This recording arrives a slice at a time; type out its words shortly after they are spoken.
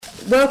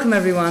Welcome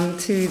everyone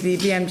to the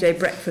BMJ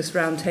Breakfast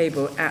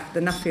Roundtable at the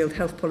Nuffield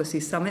Health Policy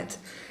Summit.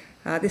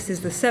 This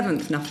is the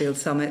 7th Nuffield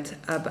Summit,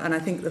 and I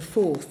think the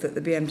 4th that the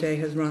BMJ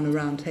has run a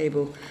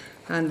roundtable.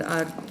 And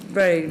I'd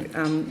very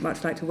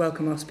much like to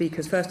welcome our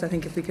speakers. First, I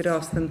think if we could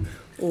ask them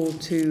all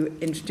to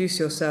introduce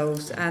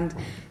yourselves and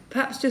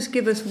perhaps just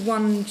give us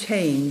one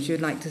change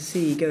you'd like to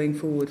see going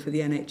forward for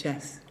the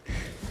NHS.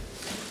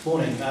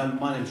 Morning,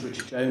 my name is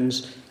Richard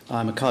Jones.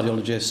 I'm a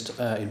cardiologist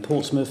in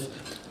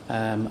Portsmouth.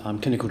 I'm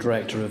clinical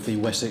director of the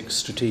Wessex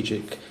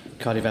Strategic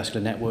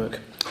Cardiovascular Network.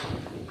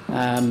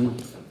 I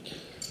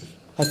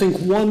think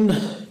one,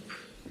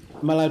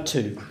 I'm allowed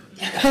two.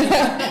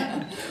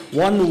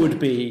 One would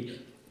be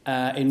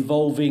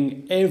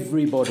involving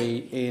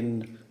everybody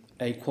in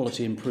a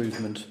quality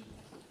improvement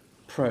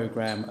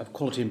programme, a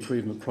quality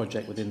improvement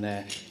project within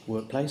their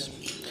workplace,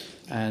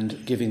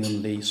 and giving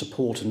them the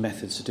support and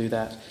methods to do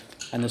that.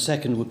 And the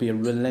second would be a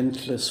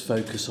relentless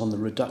focus on the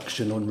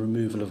reduction and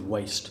removal of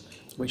waste,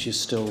 which is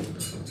still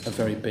a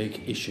very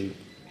big issue.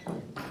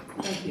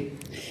 Thank you.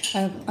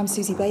 I'm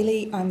Suzie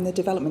Bailey. I'm the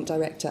Development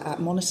Director at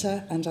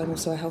Monitor, and I'm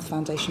also a Health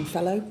Foundation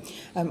Fellow.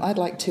 I'd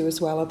like two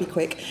as well, I'll be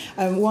quick.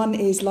 One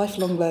is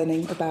lifelong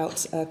learning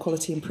about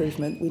quality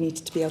improvement. We need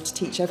to be able to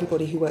teach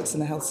everybody who works in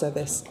the health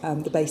service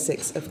the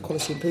basics of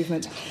quality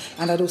improvement.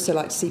 And I'd also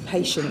like to see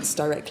patients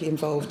directly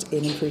involved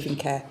in improving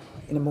care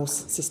in a more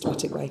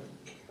systematic way.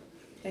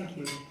 Thank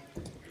you.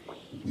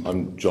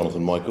 I'm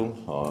Jonathan Michael.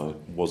 I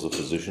was a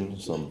physician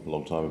some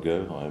long time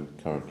ago. I'm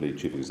currently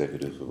Chief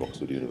Executive of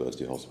Oxford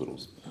University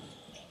Hospitals.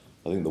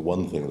 I think the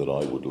one thing that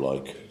I would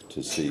like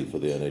to see for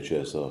the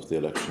NHS after the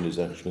election is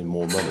actually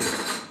more money,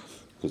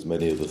 because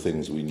many of the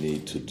things we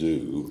need to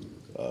do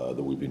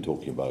that we've been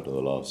talking about in the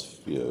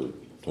last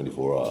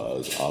 24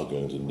 hours are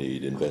going to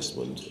need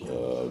investment,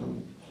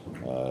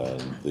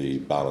 and the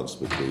balance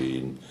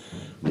between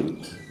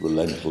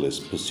relentless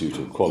pursuit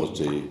of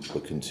quality, the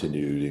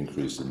continued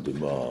increase in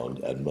demand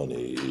and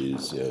money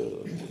is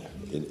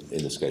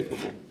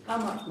inescapable. How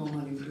much more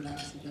money would you like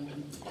to see,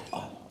 Jonathan?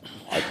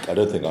 I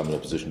don't think I'm in a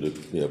position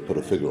to put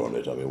a figure on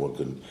it. I mean, one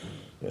can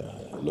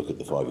look at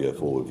the 5-year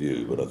forward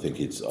view, but I think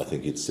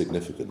it's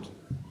significant.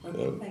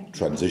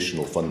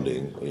 Transitional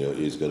funding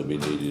is going to be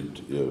needed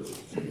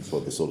for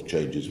the sort of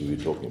changes we've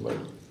been talking about.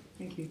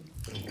 Thank you.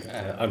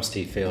 I'm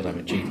Steve Field. I'm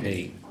a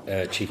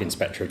GP, Chief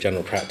Inspector of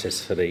General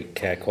Practice for the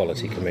Care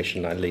Quality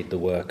Commission. I lead the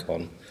work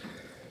on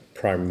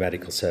primary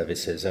medical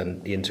services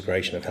and the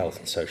integration of health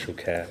and social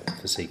care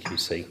for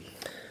CQC.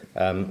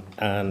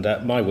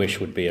 And my wish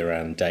would be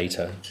around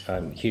data.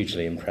 I'm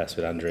hugely impressed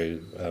with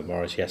Andrew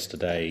Morris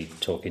yesterday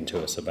talking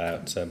to us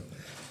about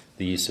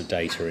the use of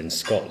data in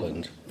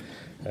Scotland.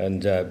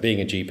 And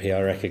being a GP,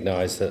 I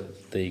recognise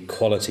that the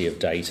quality of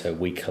data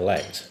we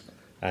collect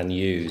and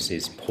use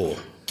is poor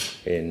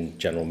in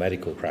general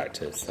medical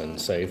practice,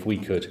 and so if we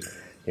could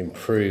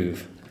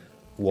improve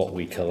what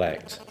we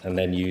collect and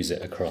then use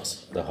it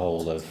across the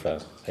whole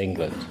of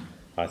England,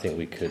 I think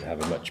we could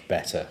have a much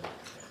better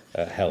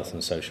health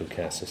and social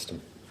care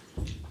system.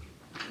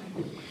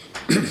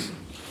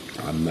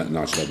 I'm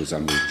Nigel.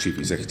 I'm the Chief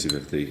Executive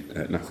of the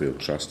Nuffield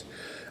Trust.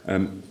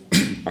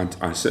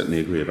 I certainly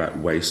agree about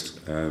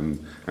waste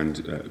and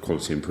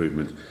quality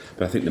improvement,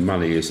 but I think the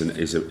money is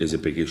a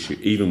big issue.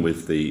 Even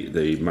with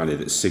the money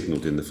that's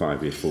signalled in the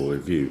 5-year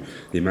forward view,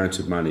 the amount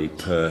of money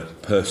per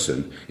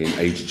person in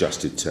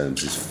age-adjusted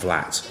terms is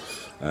flat.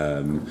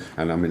 And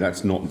I mean,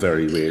 that's not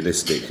very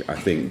realistic, I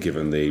think,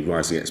 given the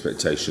rising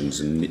expectations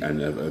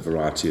and a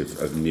variety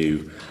of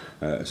new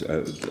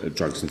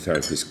drugs and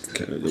therapies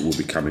that will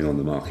be coming on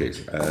the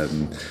market.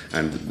 And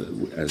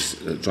as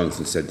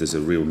Jonathan said, there's a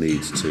real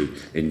need to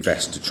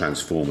invest to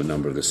transform a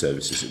number of the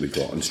services that we've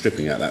got. And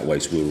stripping out that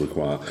waste will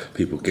require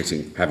people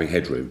having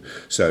headroom.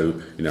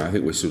 So, I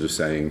think we're sort of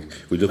saying,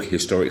 we look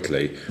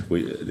historically, the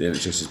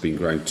NHS has been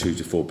growing 2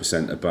 to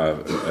 4%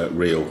 above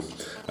real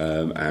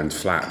and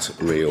flat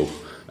real.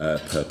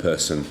 Per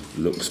person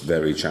looks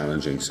very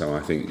challenging, so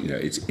I think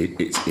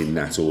it's in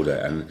that order,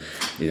 and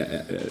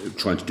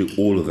trying to do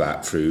all of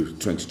that through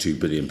 £22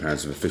 billion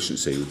of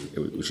efficiency,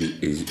 which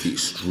is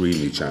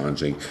extremely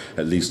challenging,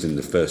 at least in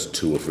the first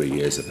 2 or 3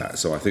 years of that.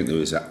 So I think there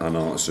is an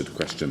unanswered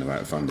question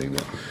about funding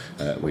that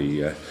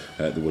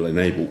that will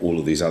enable all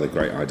of these other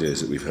great ideas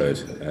that we've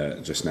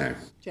heard just now.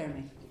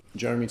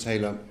 Jeremy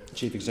Taylor,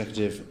 Chief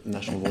Executive,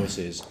 National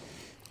Voices,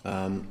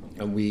 and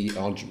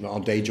our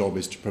day job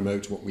is to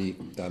promote what we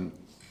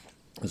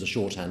as a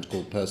shorthand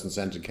called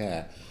person-centred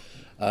care.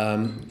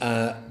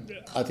 I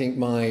think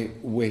my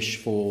wish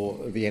for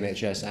the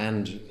NHS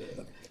and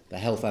the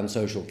health and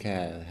social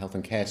care, health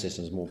and care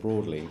systems more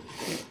broadly,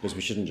 because we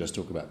shouldn't just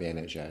talk about the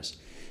NHS,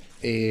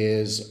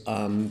 is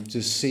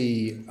to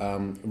see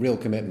real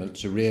commitment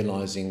to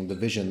realising the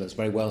vision that's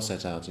very well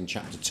set out in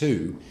Chapter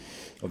 2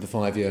 of the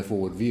 5-year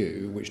forward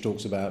view, which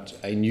talks about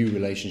a new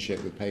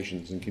relationship with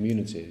patients and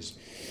communities.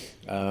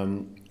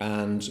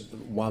 And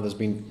while there's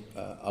been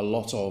a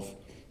lot of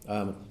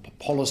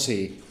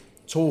policy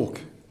talk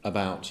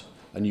about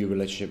a new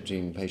relationship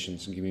between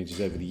patients and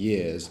communities over the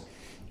years,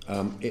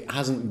 it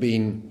hasn't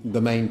been the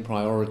main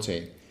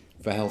priority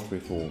for health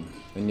reform,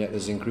 and yet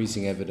there's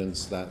increasing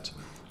evidence that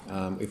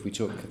if we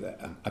took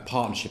a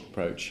partnership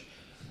approach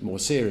more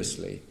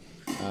seriously,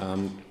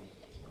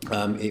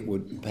 it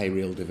would pay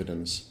real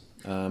dividends,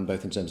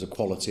 both in terms of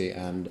quality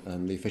and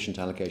the efficient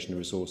allocation of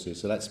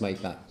resources. So let's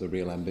make that the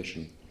real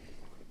ambition.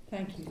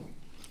 Thank you.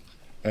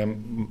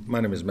 My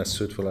name is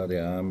Massoud Fouladi.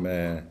 I'm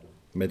a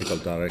medical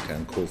director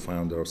and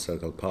co-founder of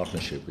Circle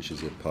Partnership, which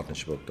is a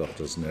partnership of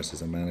doctors,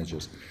 nurses and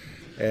managers.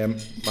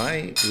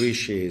 My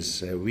wish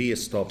is we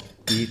stop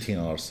beating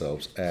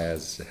ourselves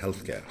as a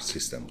healthcare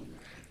system.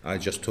 I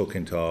just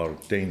talking to our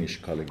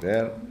Danish colleague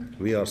there.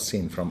 We are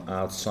seen from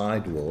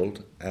outside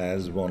world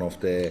as one of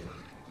the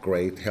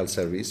great health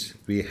service.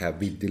 We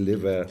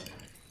deliver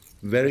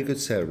very good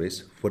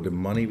service for the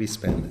money we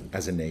spend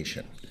as a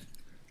nation.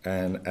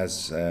 And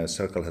as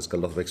Circle has got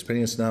a lot of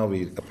experience now,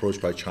 we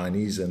approached by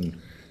Chinese and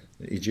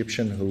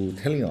Egyptian who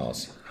telling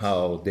us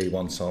how they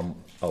want some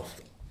of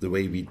the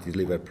way we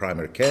deliver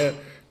primary care,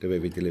 the way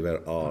we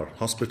deliver our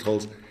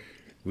hospitals.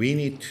 We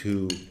need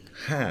to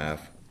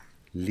have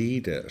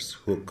leaders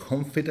who are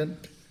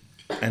confident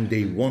and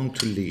they want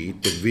to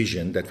lead the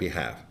vision that we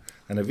have.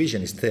 And a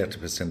vision is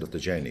 30% of the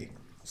journey.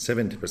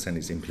 70%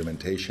 is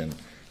implementation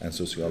and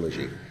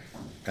sociology.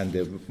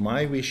 And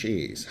my wish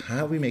is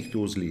how we make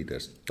those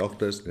leaders,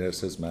 doctors,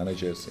 nurses,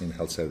 managers in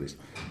health service,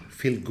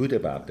 feel good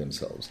about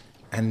themselves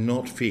and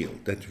not feel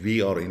that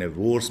we are in a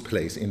worse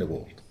place in the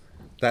world.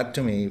 That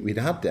to me,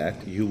 without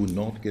that, you will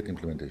not get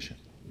implementation.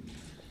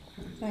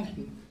 Thank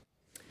you.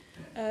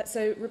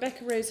 So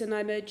Rebecca Rosen,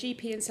 I'm a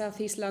GP in South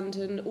East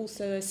London,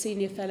 also a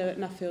senior fellow at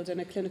Nuffield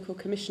and a clinical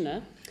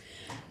commissioner.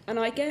 And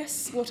I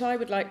guess what I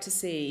would like to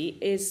see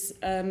is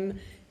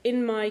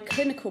in my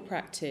clinical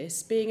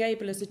practice, being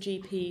able as a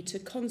GP to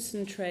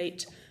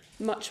concentrate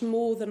much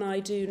more than I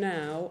do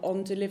now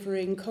on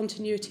delivering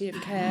continuity of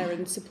care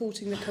and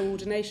supporting the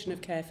coordination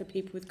of care for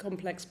people with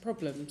complex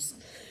problems.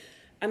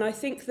 And I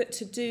think that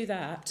to do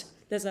that,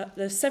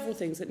 there's several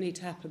things that need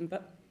to happen,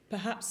 but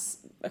perhaps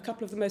a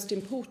couple of the most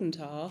important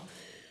are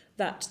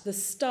that the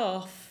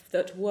staff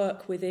that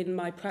work within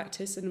my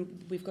practice, and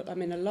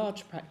I'm in a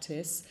large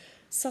practice,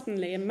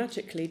 suddenly and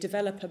magically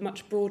develop a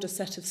much broader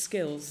set of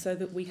skills so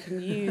that we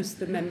can use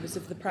the members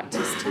of the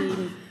practice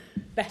team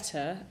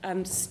better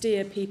and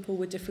steer people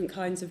with different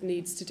kinds of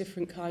needs to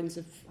different kinds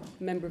of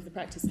member of the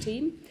practice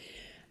team.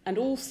 And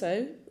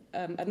also,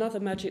 another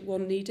magic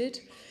wand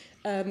needed,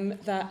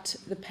 that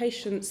the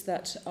patients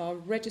that are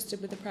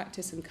registered with the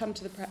practice and come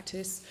to the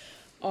practice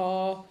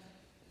are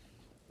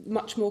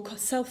much more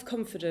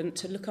self-confident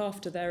to look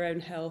after their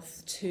own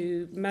health,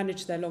 to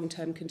manage their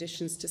long-term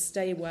conditions, to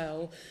stay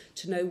well,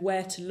 to know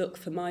where to look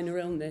for minor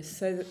illness,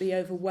 so that the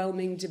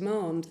overwhelming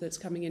demand that's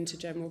coming into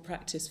general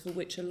practice, for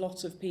which a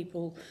lot of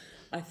people,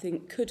 I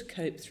think, could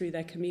cope through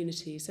their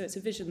community. So it's a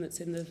vision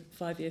that's in the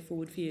 5-year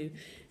forward view.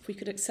 If we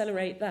could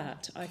accelerate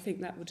that, I think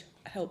that would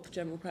help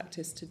general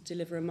practice to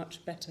deliver a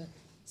much better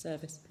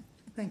service.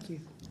 Thank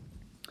you.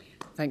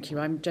 Thank you.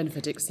 I'm Jennifer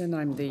Dixon.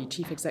 I'm the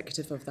Chief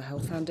Executive of the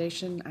Health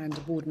Foundation and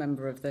a board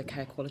member of the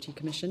Care Quality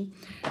Commission.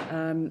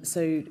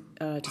 To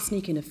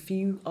sneak in a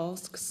few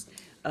asks,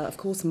 of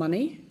course,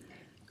 money.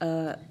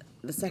 The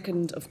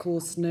second, of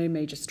course, no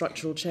major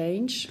structural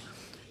change.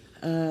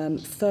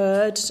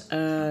 Third,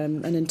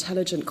 an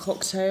intelligent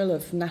cocktail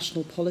of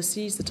national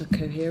policies that are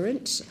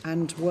coherent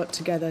and work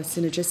together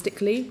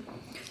synergistically.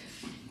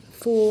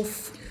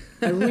 Fourth,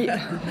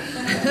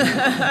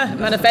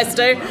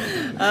 manifesto.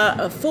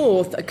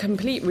 Fourth, a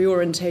complete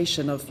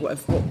reorientation of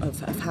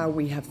how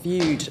we have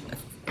viewed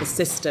the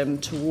system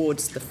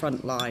towards the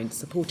front line,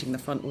 supporting the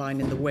front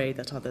line in the way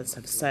that others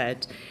have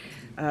said.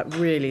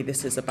 Really,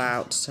 this is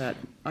about,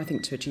 I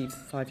think, to achieve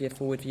 5-year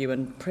forward view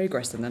and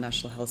progress in the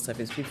National Health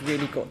Service, we've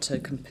really got to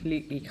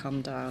completely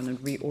come down and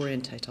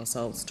reorientate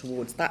ourselves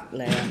towards that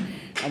layer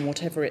and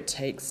whatever it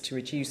takes to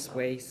reduce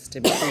waste,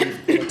 improve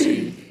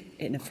quality,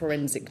 in a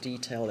forensic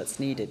detail that's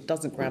needed,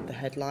 doesn't grab the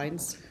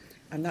headlines.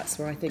 And that's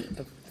where I think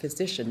the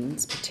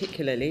physicians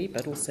particularly,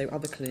 but also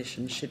other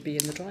clinicians, should be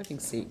in the driving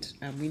seat.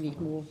 And we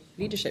need more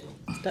leadership.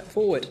 Step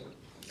forward.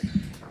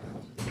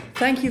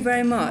 Thank you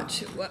very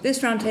much. This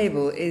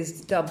roundtable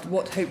is dubbed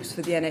What Hopes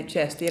for the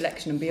NHS, the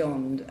Election and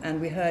Beyond. And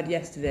we heard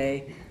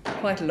yesterday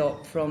quite a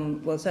lot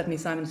from, well, certainly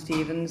Simon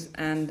Stevens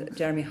and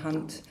Jeremy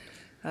Hunt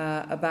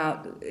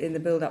about in the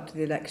build-up to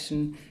the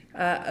election.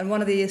 And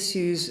one of the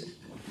issues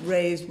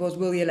raised was,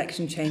 will the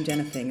election change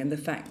anything? And the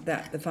fact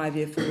that the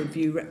 5-year forward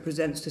view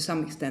represents to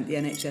some extent the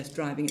NHS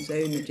driving its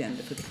own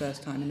agenda for the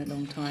first time in a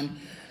long time.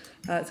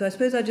 So I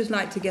suppose I'd just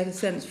like to get a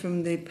sense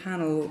from the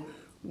panel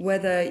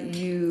whether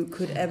you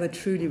could ever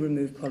truly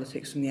remove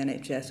politics from the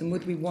NHS, and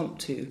would we want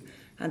to?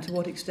 And to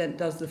what extent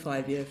does the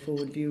 5-year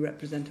forward view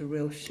represent a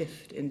real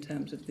shift in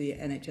terms of the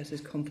NHS's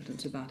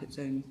confidence about its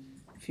own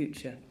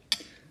future?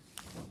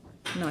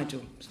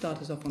 Nigel,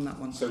 start us off on that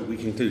one. So we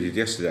concluded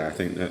yesterday, I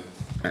think, that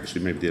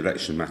actually maybe the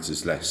election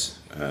matters less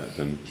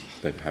than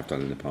they have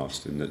done in the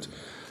past, in that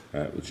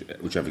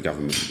whichever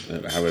government,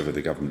 however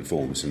the government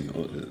forms, and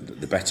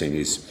the betting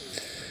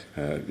is,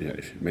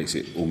 it makes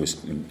it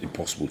almost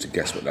impossible to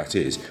guess what that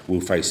is,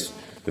 will face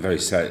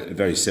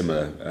very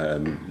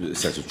similar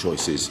set of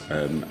choices,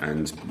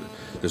 and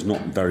there's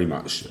not very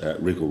much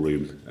wriggle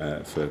room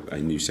for a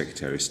new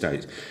Secretary of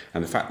State.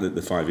 And the fact that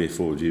the 5-year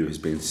forward view has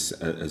been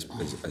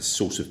has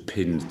sort of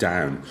pinned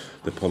down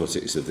the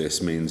politics of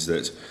this means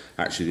that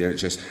actually the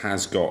NHS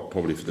has got,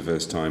 probably for the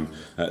first time,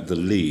 the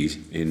lead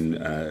in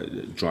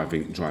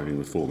driving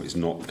reform. It's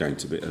not going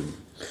to be...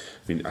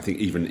 I think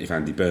even if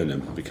Andy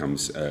Burnham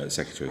becomes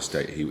Secretary of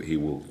State, he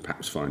will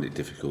perhaps find it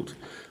difficult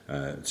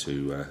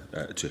to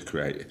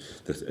create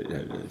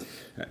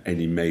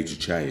any major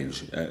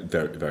change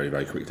very, very,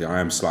 very quickly. I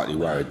am slightly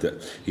worried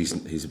that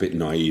he's a bit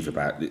naive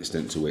about the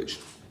extent to which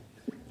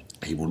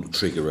he will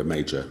trigger a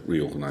major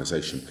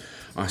reorganisation.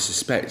 I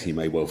suspect he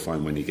may well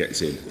find when he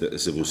gets in that the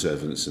civil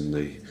servants and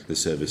the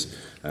service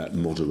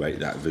moderate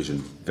that vision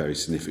very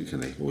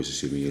significantly, always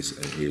assuming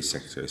he is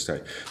Secretary of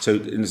State. So,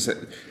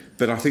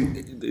 but I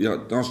think the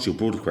answer to your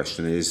broader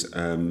question is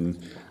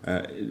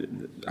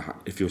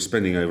if you're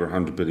spending over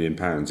 £100 billion,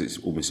 it's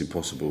almost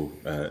impossible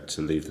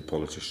to leave the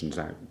politicians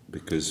out,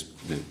 because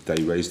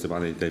they raise the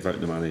money, they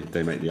vote the money,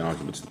 they make the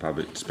argument to the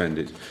public to spend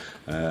it,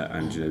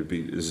 and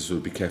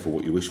be careful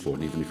what you wish for.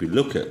 And even if we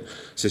look at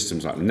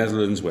systems like the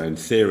Netherlands, where in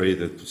theory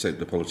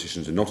the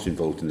politicians are not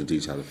involved in the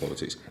detail of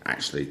politics,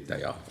 actually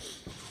they are.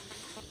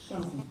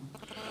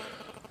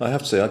 I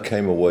have to say I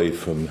came away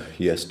from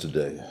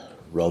yesterday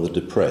rather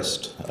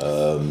depressed.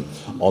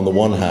 On the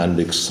one hand,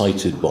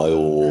 excited by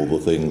all the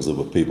things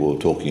that people were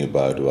talking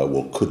about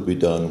what could be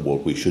done,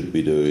 what we should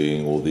be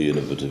doing, all the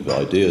innovative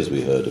ideas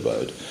we heard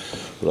about.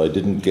 But I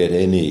didn't get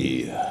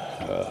any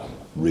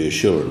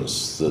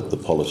reassurance that the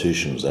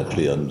politicians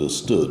actually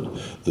understood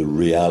the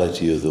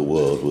reality of the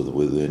world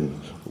within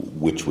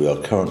which we are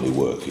currently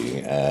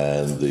working,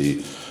 and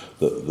the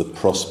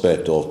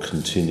prospect of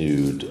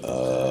continued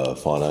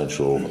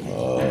financial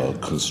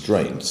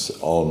constraints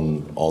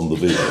on the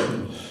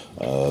vision.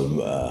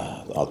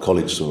 Our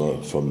colleagues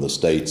from the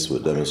States were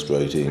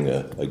demonstrating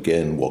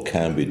again what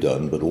can be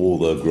done, but all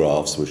the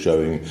graphs were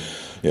showing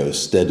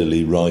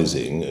steadily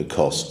rising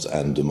costs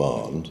and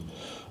demand.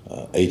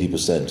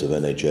 80% of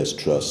NHS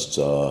trusts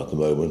are at the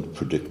moment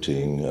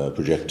projecting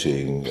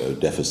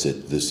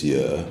deficit this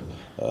year.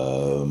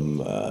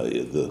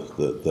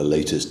 The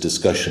latest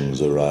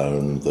discussions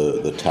around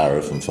the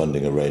tariff and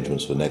funding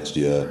arrangements for next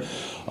year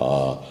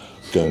are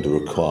going to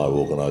require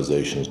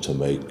organisations to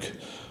make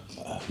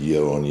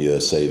year-on-year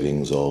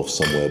savings of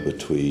somewhere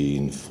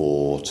between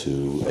 4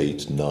 to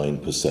 8,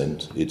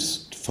 9%.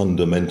 It's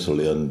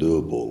fundamentally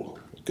undoable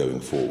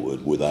going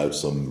forward without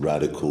some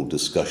radical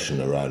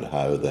discussion around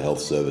how the health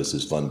service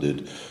is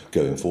funded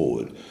going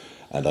forward.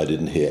 And I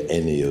didn't hear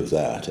any of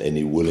that,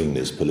 any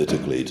willingness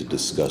politically to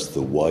discuss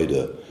the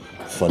wider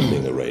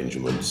funding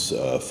arrangements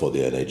for the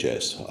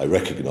NHS. I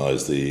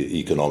recognise the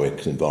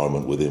economic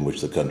environment within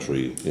which the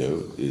country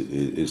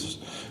is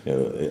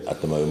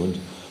at the moment,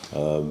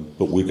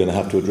 but we're going to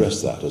have to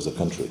address that as a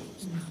country.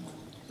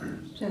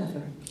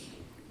 Jennifer?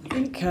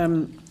 I think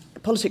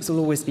politics will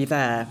always be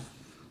there,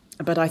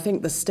 but I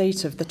think the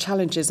state of the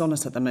challenges on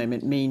us at the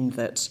moment mean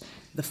that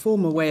the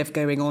former way of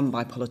going on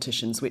by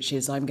politicians, which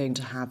is I'm going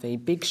to have a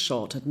big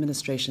shot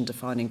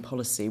administration-defining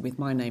policy with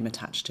my name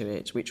attached to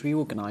it, which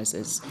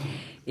reorganises,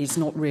 is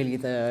not really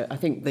I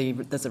think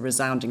there's a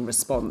resounding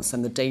response,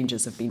 and the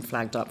dangers have been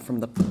flagged up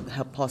from the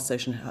past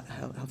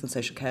Health and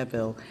Social Care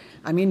Bill.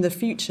 I mean, the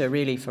future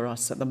really for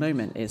us at the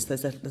moment is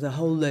there's a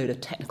whole load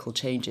of technical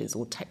changes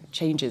or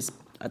changes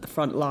at the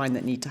front line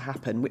that need to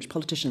happen, which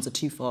politicians are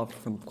too far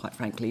from, quite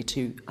frankly,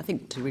 to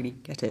really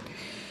get it.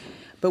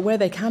 But where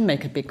they can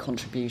make a big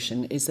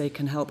contribution is they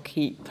can help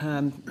keep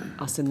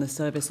us in the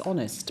service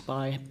honest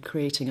by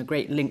creating a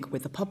great link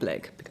with the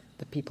public,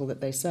 the people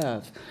that they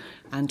serve,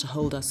 and to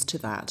hold us to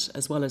that,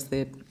 as well as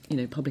the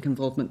public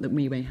involvement that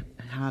we may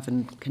have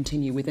and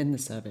continue within the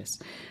service.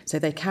 So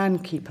they can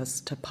keep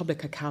us to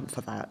public account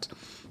for that.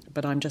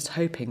 But I'm just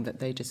hoping that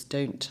they just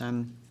don't...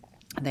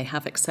 they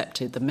have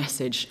accepted the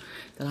message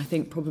that I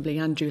think probably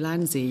Andrew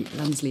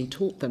Lansley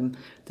taught them,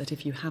 that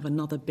if you have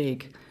another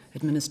big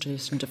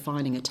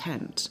administration-defining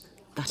attempt,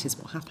 that is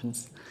what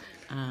happens.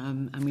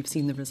 And we've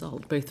seen the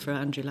result, both for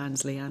Andrew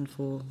Lansley and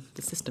for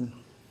the system.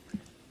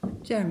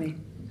 Jeremy?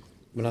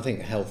 I think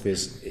health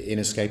is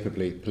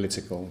inescapably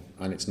political,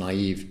 and it's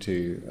naive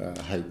to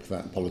hope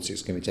that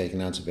politics can be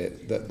taken out of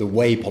it. The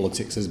way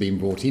politics has been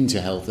brought into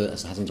health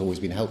hasn't always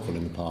been helpful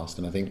in the past,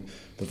 and I think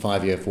the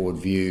 5-year forward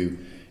view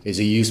is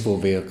a useful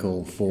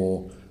vehicle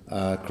for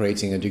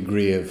creating a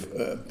degree of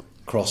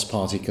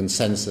cross-party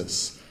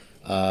consensus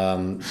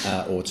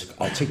or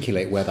to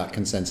articulate where that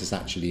consensus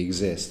actually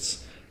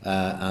exists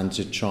and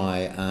to try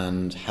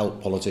and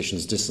help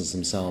politicians distance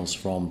themselves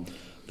from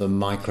the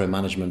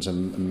micromanagement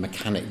and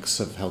mechanics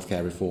of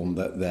healthcare reform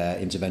that their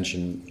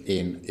intervention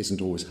in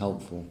isn't always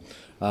helpful.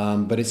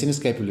 But it's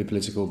inescapably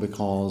political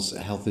because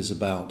health is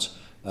about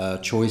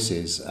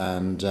choices,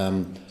 and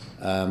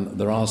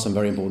there are some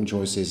very important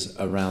choices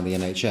around the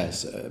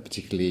NHS,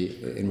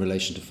 particularly in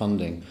relation to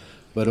funding,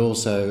 but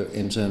also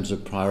in terms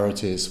of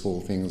priorities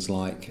for things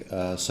like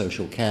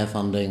social care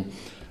funding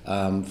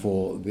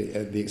for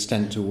the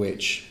extent to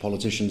which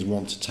politicians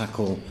want to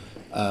tackle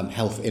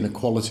health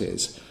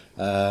inequalities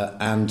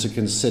and to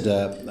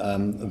consider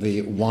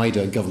the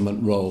wider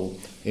government role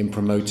in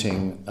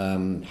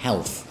promoting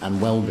health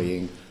and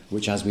well-being,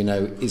 which, as we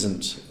know,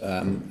 isn't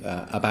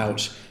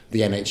about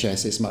the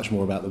NHS. It's much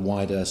more about the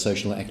wider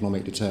social and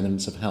economic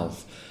determinants of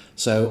health.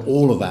 So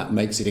all of that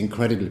makes it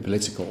incredibly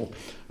political.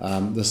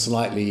 The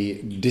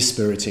slightly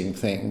dispiriting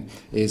thing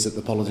is that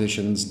the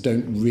politicians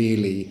don't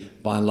really,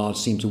 by and large,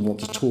 seem to want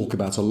to talk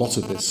about a lot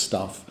of this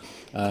stuff.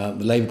 The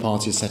Labour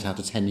Party has set out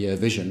a 10-year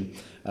vision,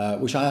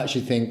 which I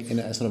actually think, in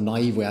a sort of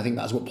naive way, I think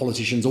that's what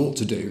politicians ought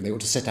to do. They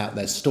ought to set out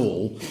their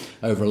stall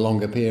over a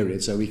longer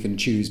period so we can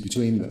choose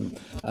between them.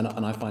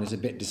 And I find it a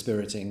bit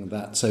dispiriting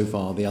that so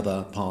far the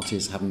other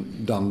parties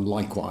haven't done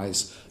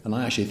likewise. And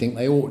I actually think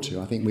they ought to.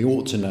 I think we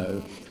ought to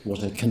know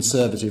what a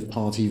Conservative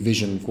Party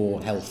vision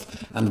for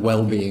health and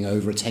well-being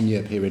over a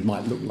 10-year period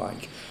might look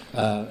like.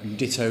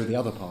 Ditto the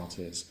other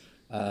parties.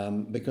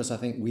 Because I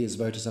think we as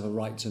voters have a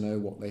right to know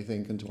what they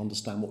think and to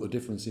understand what the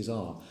differences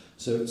are.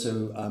 So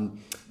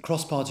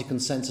cross-party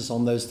consensus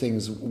on those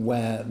things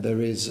where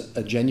there is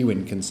a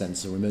genuine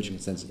consensus or emerging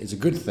consensus is a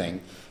good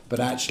thing, but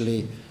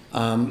actually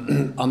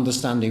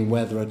understanding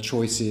where there are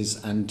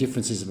choices and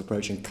differences of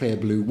approach and clear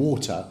blue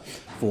water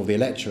for the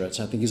electorate,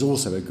 I think is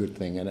also a good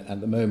thing. And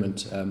at the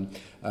moment,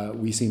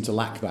 we seem to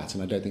lack that,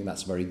 and I don't think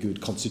that's very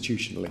good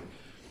constitutionally.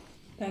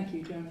 Thank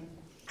you, Jeremy.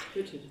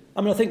 Richard.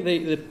 I mean, I think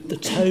the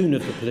tone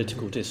of the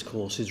political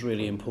discourse is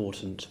really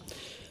important.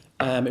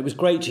 It was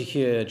great to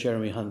hear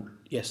Jeremy Hunt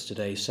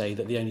yesterday say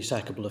that the only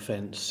sackable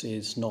offence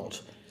is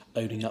not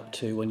owning up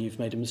to when you've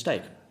made a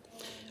mistake.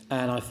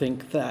 And I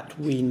think that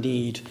we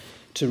need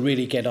to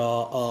really get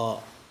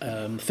our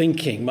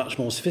thinking much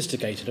more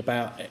sophisticated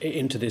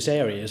into this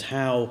area, is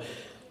how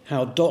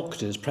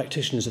doctors,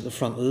 practitioners at the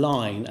front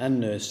line and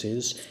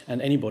nurses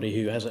and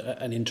anybody who has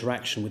an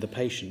interaction with a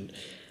patient,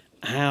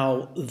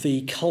 how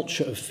the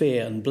culture of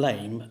fear and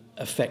blame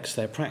affects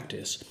their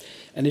practice.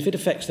 And if it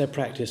affects their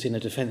practice in a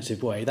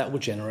defensive way, that will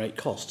generate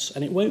costs,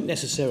 and it won't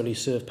necessarily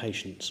serve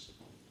patients.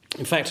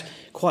 In fact,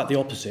 quite the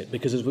opposite,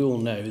 because as we all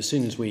know, as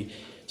soon as we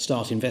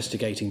start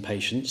investigating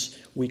patients,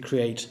 we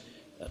create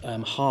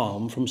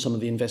harm from some of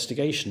the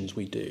investigations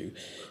we do.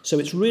 So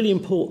it's really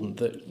important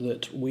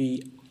that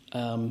we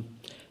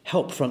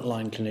help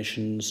frontline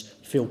clinicians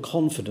feel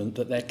confident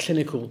that their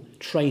clinical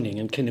training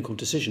and clinical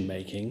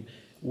decision-making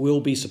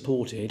will be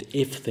supported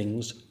if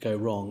things go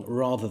wrong,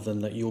 rather than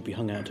that you'll be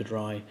hung out to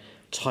dry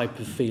type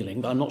of feeling.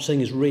 But I'm not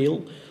saying it's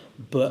real,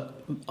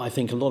 but I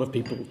think a lot of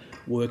people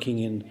working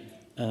in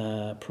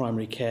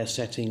primary care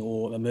setting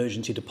or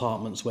emergency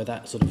departments where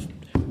that sort of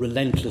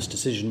relentless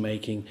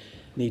decision-making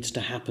needs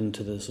to happen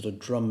to the sort of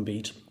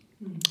drumbeat,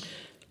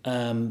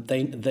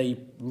 they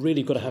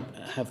really got to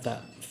have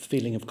that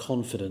feeling of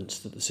confidence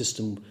that the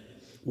system,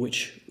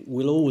 which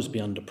will always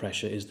be under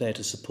pressure, is there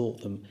to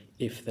support them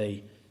if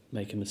they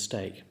make a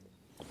mistake.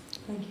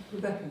 Thank you.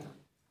 Rebecca.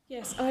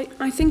 Yes,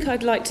 I think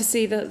I'd like to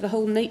see the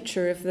whole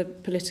nature of the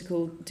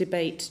political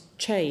debate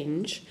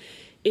change,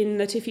 in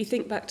that if you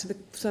think back to the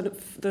sort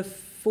of the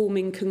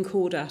forming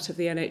concordat of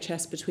the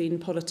NHS between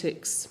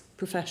politics,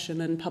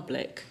 profession and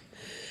public,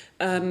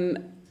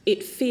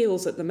 it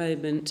feels at the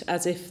moment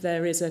as if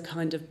there is a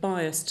kind of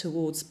bias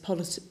towards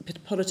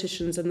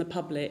politicians and the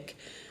public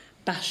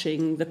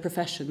bashing the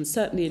profession.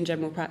 Certainly in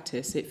general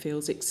practice it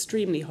feels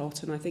extremely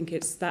hot, and I think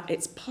it's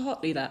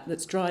partly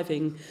that's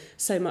driving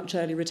so much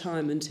early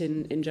retirement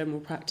in general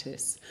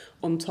practice,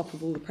 on top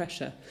of all the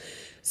pressure.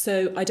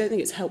 So I don't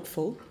think it's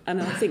helpful, and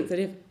I think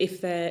that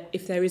if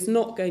there is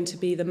not going to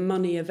be the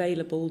money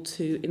available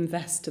to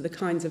invest to the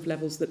kinds of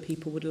levels that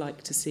people would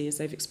like to see, as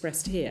they've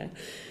expressed here,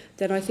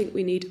 then I think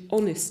we need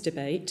honest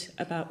debate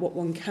about what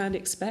one can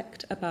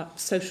expect about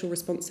social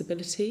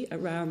responsibility,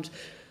 around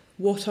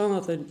what are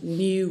the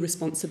new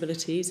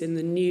responsibilities in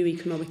the new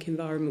economic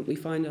environment we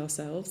find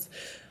ourselves,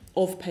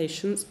 of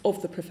patients,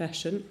 of the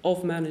profession,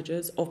 of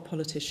managers, of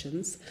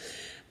politicians.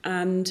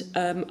 And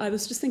I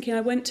was just thinking,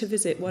 I went to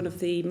visit one of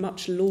the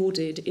much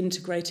lauded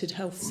integrated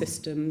health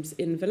systems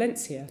in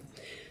Valencia.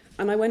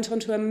 And I went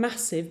onto a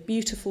massive,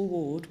 beautiful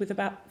ward with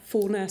about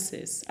 4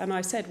 nurses. And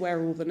I said, where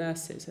are all the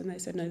nurses? And they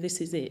said, no,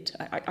 this is it.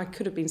 I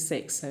could have been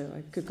 6, so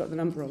I could have got the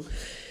number wrong.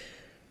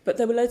 But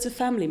there were loads of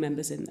family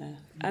members in there.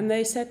 And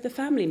they said the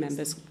family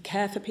members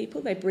care for people,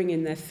 they bring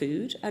in their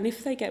food, and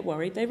if they get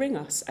worried, they ring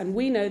us. And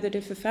we know that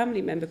if a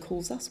family member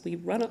calls us, we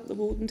run up the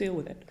ward and deal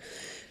with it.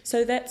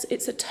 So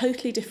it's a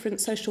totally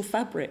different social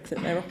fabric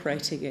that they're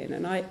operating in.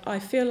 And I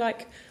feel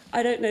like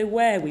I don't know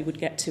where we would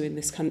get to in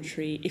this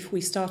country if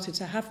we started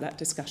to have that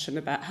discussion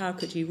about how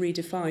could you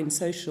redefine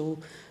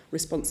social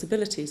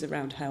responsibilities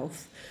around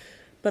health.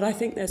 But I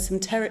think there's some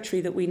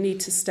territory that we need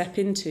to step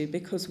into,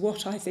 because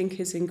what I think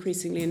is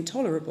increasingly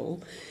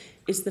intolerable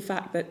is the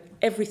fact that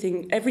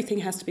everything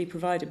has to be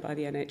provided by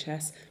the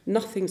NHS.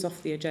 Nothing's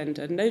off the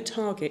agenda. No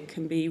target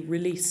can be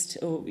released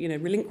or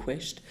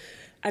relinquished.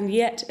 And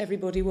yet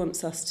everybody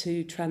wants us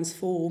to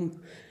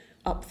transform,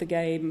 up the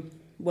game,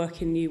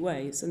 work in new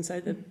ways. And so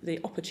the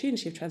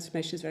opportunity of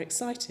transformation is very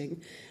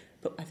exciting.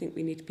 but I think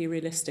we need to be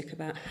realistic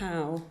about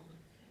how,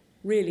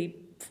 really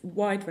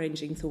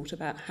wide-ranging thought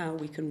about how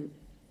we can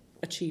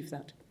achieve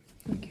that.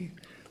 Thank you.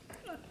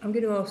 I'm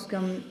going to ask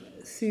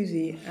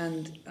Suzie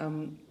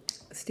and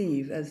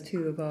Steve, as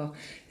two of our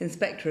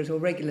inspectorate or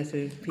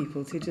regulator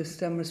people, to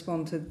just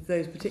respond to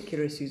those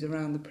particular issues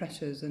around the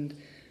pressures and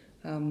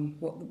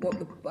what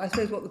the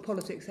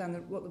politics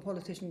and what the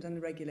politicians and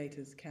the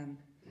regulators can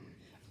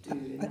do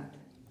in that.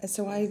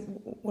 So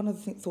one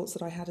of the thoughts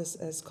that I had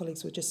as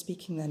colleagues were just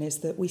speaking then is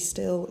that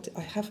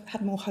I have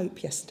had more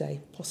hope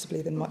yesterday,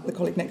 possibly, than the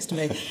colleague next to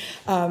me,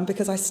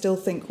 because I still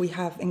think we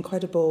have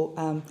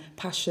incredible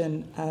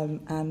passion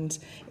and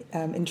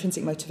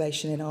intrinsic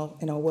motivation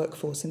in our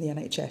workforce in the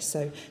NHS,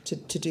 so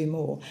to do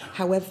more.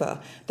 However,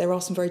 there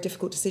are some very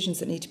difficult decisions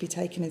that need to be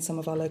taken in some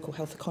of our local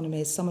health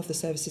economies. Some of the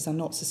services are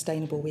not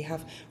sustainable. We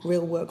have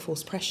real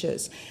workforce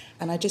pressures,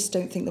 and I just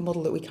don't think the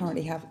model that we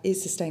currently have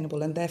is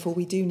sustainable, and therefore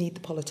we do need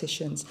the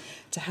politicians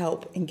to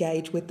help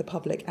engage with the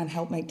public and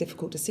help make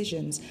difficult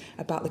decisions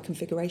about the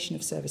configuration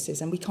of services,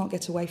 and we can't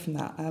get away from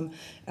that.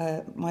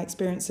 My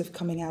experience of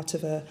coming out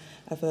of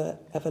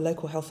a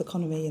local health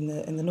economy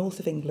in the north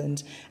of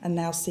England and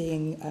now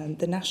seeing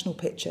the national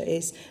picture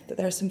is that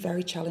there are some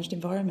very challenged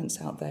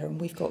environments out there, and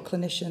we've got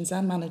clinicians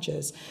and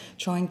managers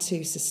trying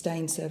to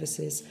sustain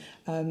services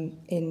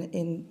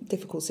in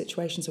difficult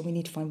situations, and we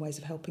need to find ways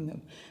of helping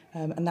them.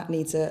 And that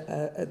needs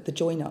the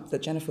join-up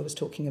that Jennifer was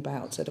talking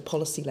about at a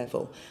policy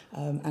level,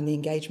 and the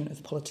engagement of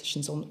the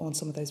politicians on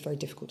some of those very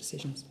difficult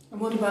decisions. And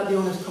what about the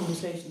honest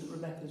conversation that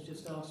Rebecca's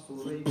just asked for,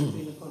 really,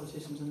 between the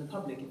politicians and the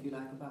public, if you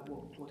like, about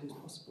what is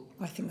possible?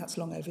 I think that's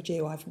long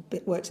overdue. I've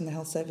worked in the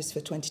health service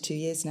for 22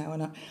 years now,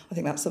 and I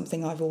think that's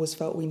something I've always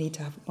felt we need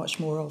to have much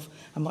more of,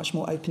 a much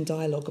more open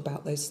dialogue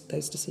about those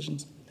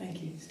decisions.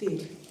 Thank you.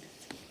 Steve?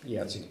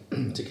 Yeah,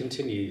 to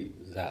continue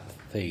that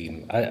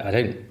theme, I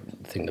don't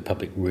think the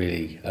public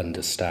really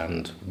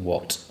understand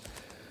what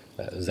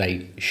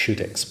they should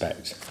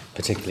expect,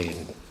 particularly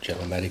in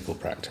general medical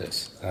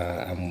practice,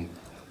 and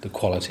the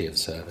quality of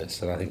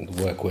service. And I think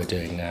the work we're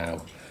doing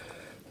now,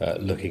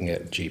 looking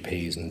at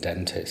GPs and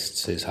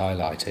dentists, is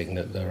highlighting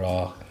that there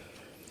are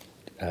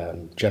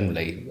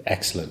generally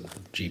excellent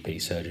GP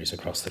surgeries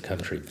across the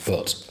country,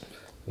 but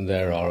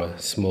there are a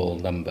small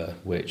number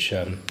which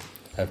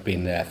have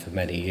been there for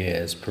many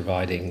years,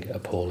 providing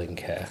appalling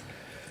care.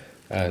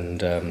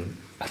 And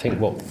I think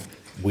what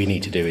we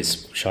need to do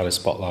is shine a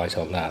spotlight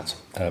on that,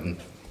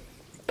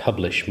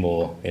 publish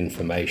more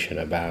information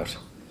about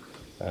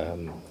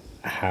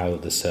how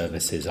the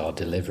services are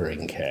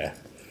delivering care,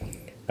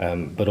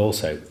 but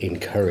also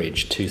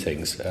encourage two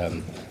things.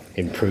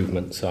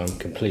 Improvement, so I'm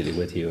completely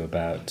with you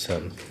about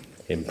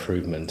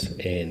improvement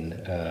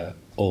in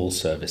all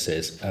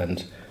services,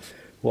 and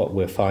what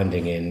we're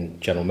finding in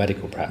general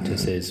medical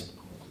practice is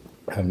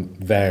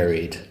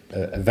varying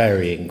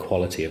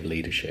quality of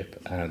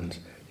leadership, and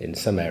in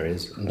some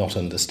areas not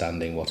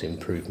understanding what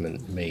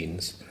improvement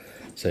means.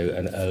 So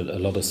a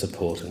lot of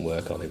support and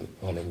work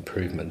on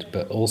improvement,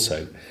 but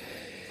also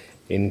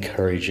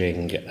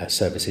encouraging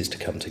services to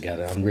come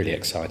together. I'm really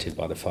excited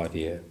by the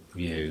 5-year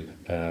view.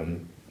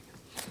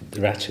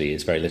 There actually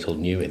is very little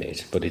new in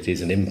it, but it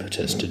is an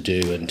impetus to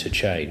do and to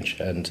change.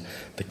 And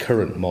the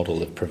current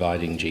model of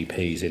providing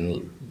GPs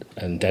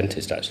and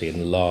dentists actually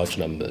in large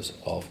numbers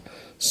of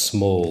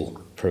small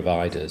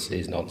providers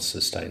is not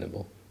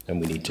sustainable,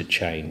 and we need to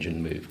change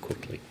and move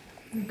quickly.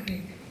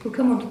 Okay, we'll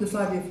come on to the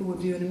 5-year forward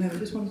view in a moment.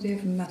 Just wanted to hear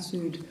from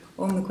Massoud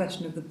on the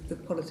question of the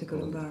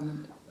political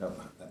environment.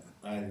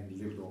 I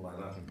lived all my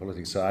life in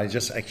politics, so I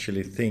just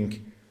actually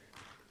think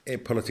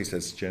politics,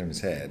 as Jeremy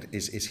said,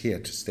 is here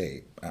to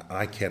stay.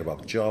 I care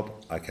about job,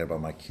 I care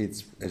about my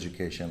kids'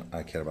 education,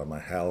 I care about my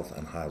health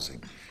and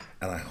housing.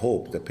 And I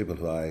hope that people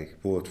who I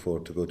vote for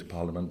to go to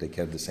Parliament, they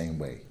care the same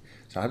way.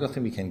 So I don't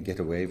think we can get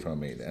away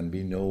from it. And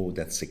we know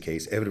that's the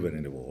case everywhere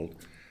in the world.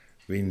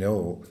 We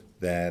know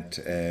that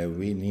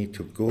we need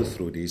to go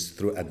through this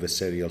through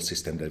adversarial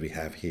system that we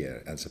have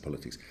here as a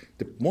politics.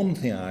 The one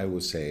thing I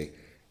would say,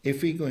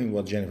 if we go in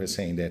what Jennifer is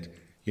saying, that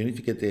you need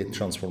to get the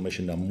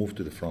transformation and move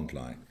to the front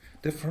line.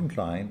 The front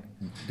line,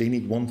 they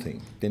need one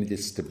thing. They need a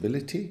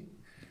stability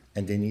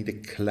and they need a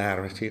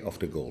clarity of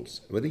the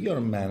goals. Whether you're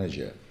a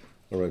manager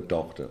or a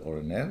doctor or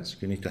a nurse,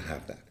 you need to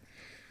have that.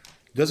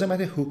 It doesn't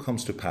matter who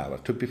comes to power.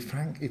 To be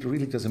frank, it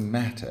really doesn't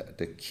matter.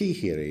 The key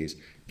here is,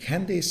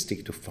 can they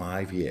stick to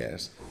 5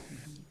 years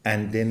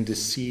and then to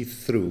see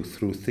through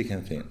thick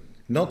and thin?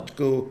 Not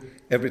go,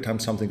 every time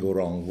something goes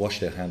wrong, wash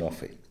their hand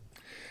off it.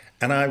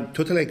 And I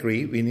totally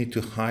agree, we need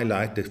to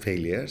highlight the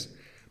failures,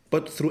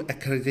 but through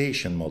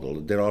accreditation model.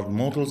 There are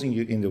models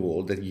in the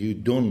world that you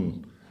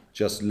don't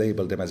just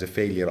label them as a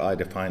failure,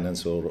 either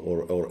finance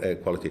or air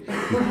quality.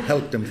 You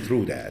help them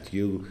through that.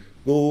 You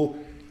go,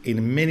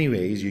 in many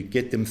ways, you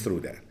get them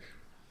through that.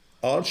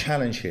 Our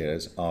challenge here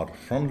is our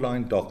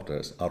frontline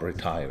doctors are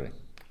retiring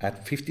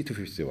at 50 to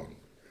 51.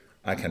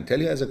 I can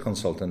tell you as a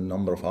consultant, a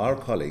number of our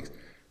colleagues,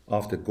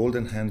 after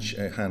golden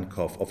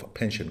handcuff of a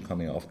pension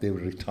coming off, they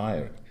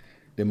retire.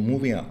 They're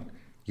moving on.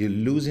 You're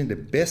losing the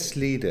best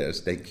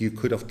leaders that you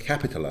could have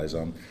capitalized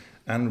on.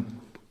 And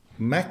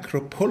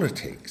macro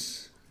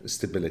politics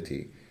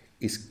stability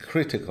is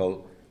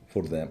critical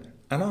for them.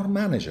 And our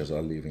managers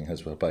are leaving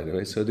as well, by the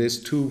way. So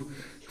there's two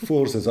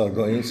forces are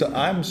going. So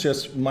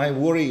my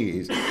worry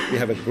is we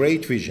have a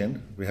great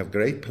vision, we have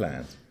great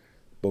plans,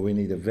 but we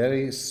need a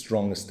very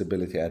strong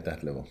stability at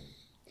that level.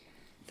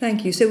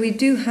 Thank you. So we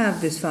do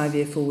have this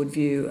 5-year forward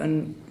view,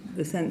 and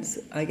the sense,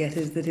 I guess,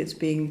 is that it's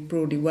being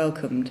broadly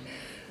welcomed.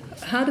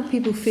 How do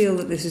people feel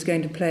that this is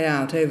going to play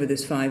out over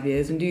this 5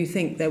 years, and do you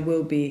think there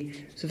will be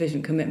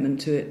sufficient commitment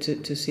to it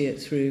to see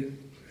it through?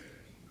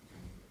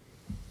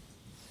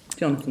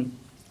 Jonathan?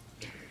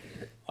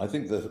 I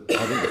think the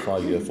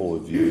 5-year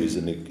forward view is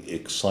an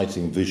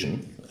exciting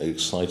vision, an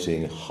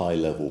exciting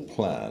high-level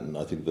plan.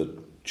 I think the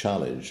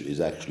challenge is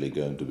actually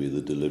going to be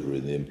the delivery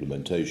and the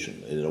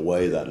implementation. In a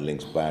way, that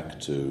links back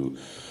to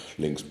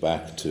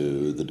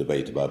the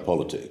debate about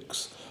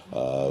politics,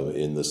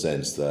 in the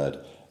sense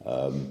that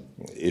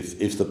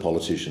if the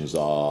politicians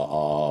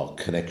are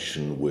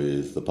connection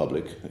with the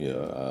public,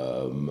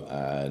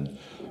 and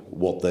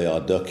what they are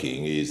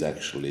ducking is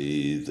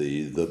actually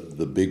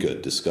the bigger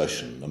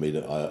discussion. I mean,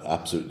 I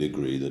absolutely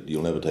agree that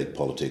you'll never take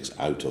politics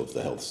out of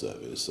the health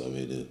service. I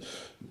mean,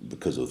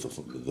 because of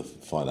the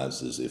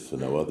finances, if for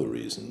no other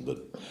reason. But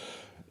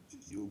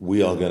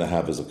we are going to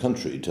have, as a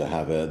country, to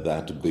have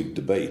that big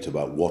debate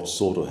about what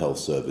sort of health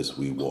service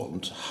we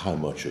want, how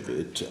much of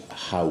it,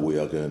 how we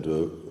are going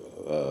to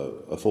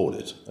afford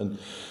it. And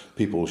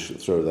people should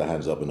throw their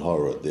hands up in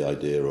horror at the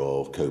idea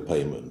of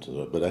co-payment.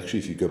 But actually,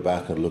 if you go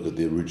back and look at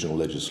the original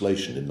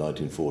legislation in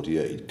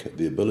 1948,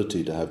 the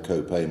ability to have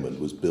co-payment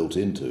was built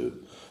into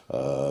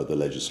the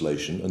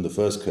legislation, and the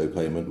first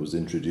co-payment was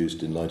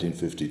introduced in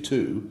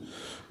 1952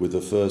 with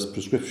the first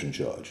prescription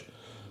charge.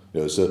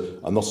 So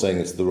I'm not saying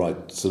it's the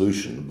right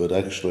solution, but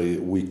actually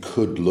we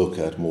could look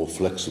at more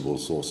flexible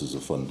sources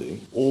of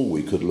funding, or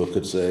we could look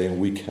at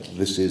saying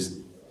this is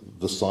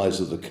the size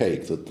of the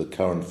cake that the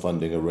current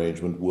funding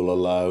arrangement will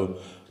allow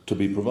to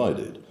be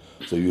provided.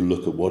 So you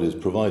look at what is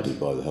provided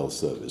by the health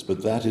service.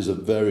 But that is a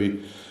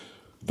very,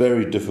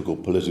 very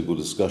difficult political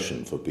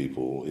discussion for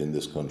people in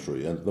this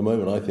country. And at the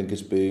moment, I think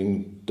it's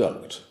being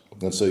ducked.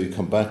 And so you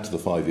come back to the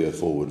 5-year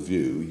forward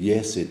view.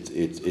 Yes,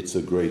 it's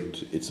a great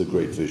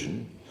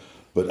vision,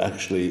 but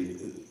actually,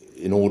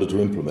 in order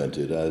to implement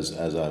it as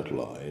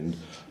outlined,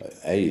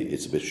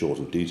 it's a bit short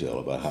of detail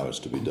about how it's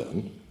to be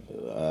done.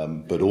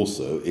 But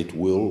also it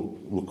will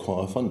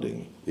require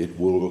funding. It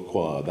will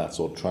require that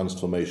sort of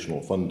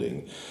transformational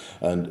funding.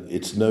 And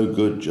it's no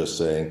good just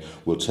saying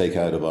we'll take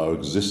out of our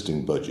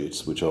existing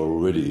budgets, which are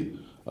already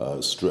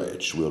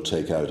stretched, we'll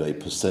take out a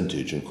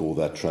percentage and call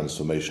that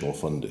transformational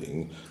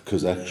funding,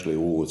 because actually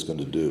all it's going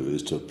to do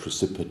is to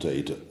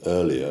precipitate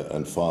earlier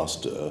and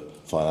faster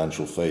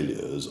financial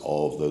failures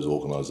of those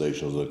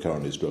organisations that are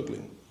currently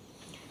struggling.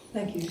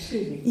 Thank you.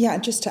 Suzie? Yeah,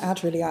 just to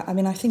add really, I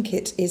mean, I think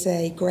it is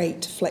a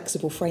great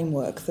flexible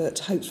framework that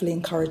hopefully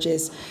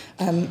encourages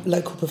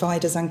local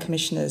providers and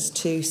commissioners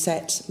to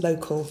set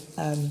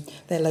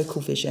their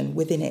local vision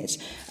within it.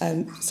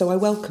 So I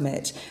welcome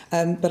it,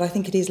 but I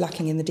think it is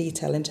lacking in the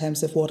detail in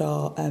terms of what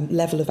our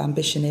level of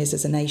ambition is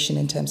as a nation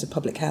in terms of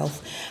public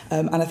health.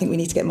 And I think we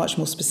need to get much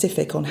more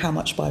specific on how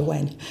much by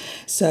when.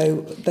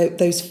 So that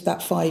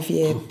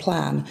 5-year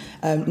plan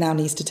now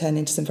needs to turn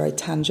into some very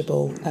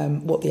tangible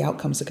what the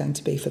outcomes are going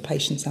to be for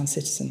patients and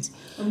citizens.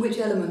 And which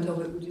elements of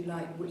it would you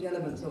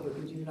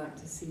like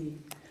to see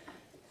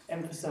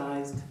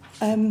emphasised?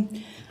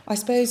 I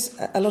suppose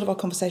a lot of our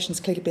conversations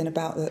have clearly been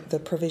about the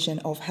provision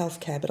of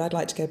healthcare, but I'd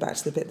like to go back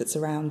to the bit that's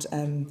around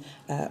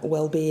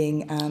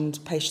well-being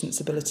and patients'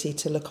 ability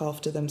to look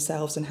after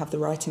themselves and have the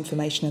right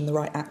information and the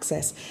right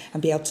access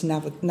and be able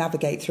to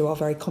navigate through our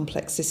very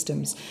complex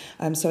systems.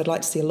 So I'd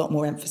like to see a lot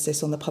more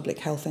emphasis on the public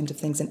health end of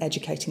things and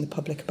educating the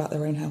public about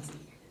their own health.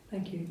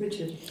 Thank you.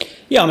 Richard?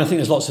 Yeah, I think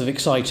there's lots of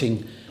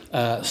exciting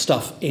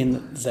stuff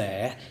in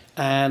there.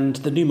 And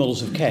the new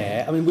models of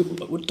care,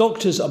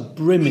 doctors are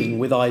brimming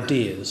with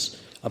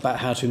ideas about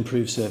how to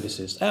improve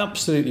services.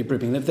 Absolutely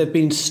brimming. They've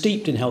been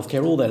steeped in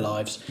healthcare all their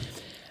lives,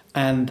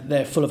 and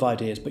they're full of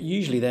ideas. But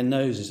usually their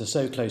noses are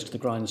so close to the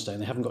grindstone,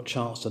 they haven't got a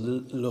chance to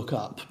look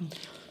up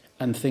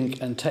and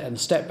think and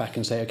step back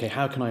and say, OK,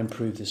 how can I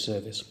improve this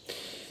service?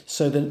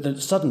 So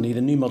suddenly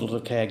the new model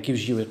of care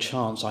gives you a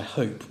chance, I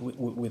hope,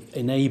 with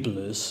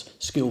enablers,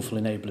 skillful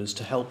enablers,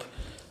 to help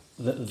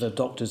the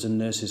doctors and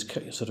nurses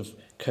sort of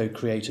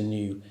co-create a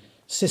new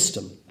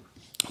system.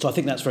 So I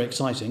think that's very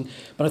exciting.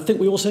 But I think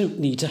we also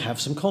need to have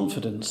some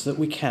confidence that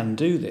we can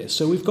do this.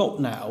 So we've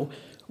got now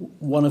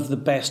one of the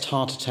best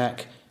heart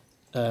attack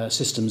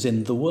systems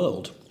in the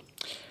world.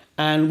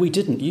 And we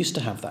didn't used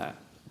to have that.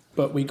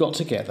 But we got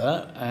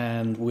together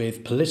and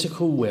with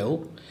political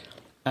will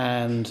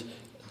and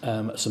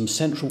some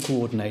central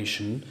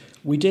coordination,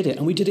 we did it,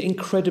 and we did it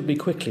incredibly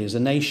quickly as a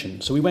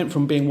nation. So we went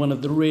from being one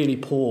of the really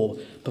poor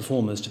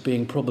performers to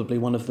being probably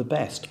one of the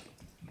best.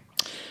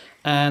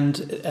 And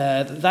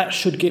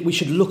we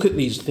should look at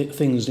these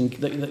things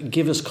that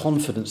give us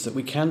confidence that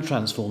we can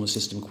transform a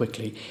system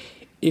quickly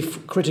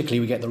if critically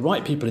we get the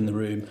right people in the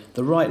room,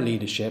 the right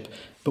leadership,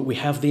 but we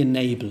have the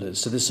enablers.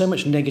 So there's so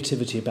much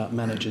negativity about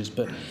managers,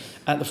 but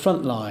at the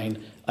front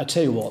line, I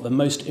tell you what, the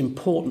most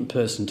important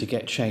person to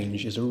get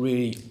change is a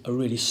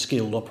really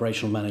skilled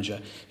operational manager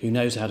who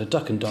knows how to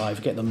duck and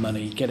dive, get the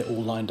money, get it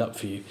all lined up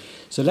for you.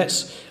 So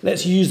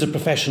let's use the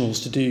professionals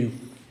to do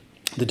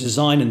the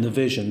design and the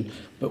vision,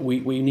 but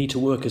we need to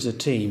work as a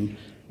team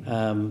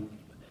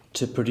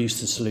to produce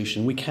the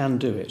solution. We can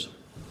do it.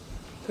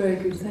 Very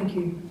good, thank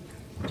you.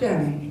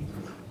 Jeremy?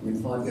 I mean,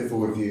 5-year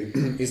forward view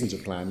isn't a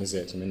plan, is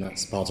it? I mean,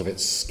 that's part of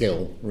its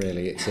skill,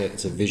 really.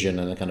 It's a vision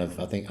and a kind of,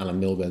 I think Alan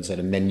Milburn said,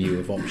 a menu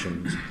of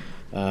options,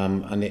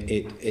 and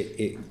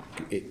it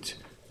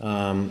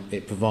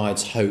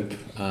provides hope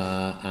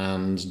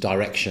and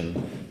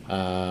direction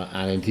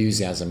and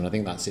enthusiasm, and I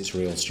think that's its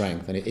real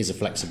strength. And it is a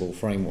flexible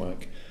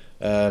framework.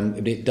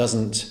 It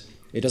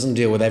doesn't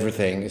deal with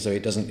everything, so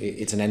it's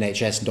an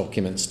NHS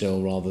document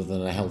still rather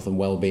than a health and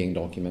well-being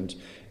document.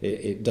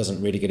 It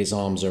doesn't really get its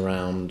arms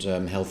around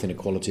health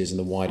inequalities and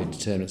the wider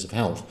determinants of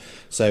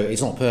health. So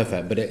it's not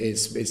perfect, but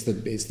it's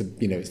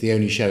the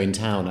only show in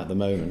town at the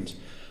moment.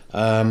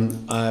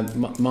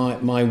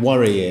 My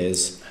worry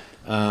is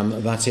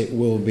that it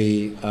will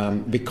be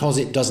because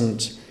it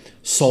doesn't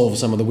solve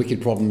some of the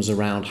wicked problems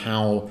around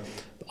how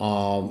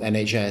our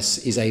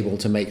NHS is able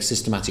to make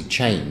systematic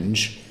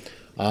change.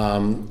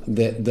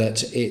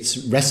 That its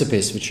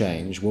recipes for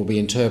change will be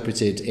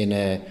interpreted in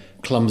a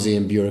clumsy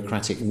and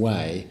bureaucratic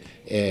way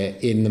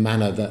in the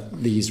manner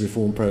that these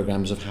reform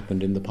programmes have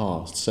happened in the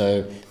past. So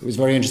it was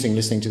very interesting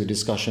listening to the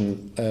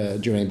discussion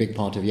during a big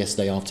part of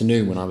yesterday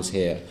afternoon when I was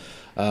here.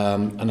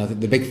 And I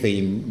think the big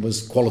theme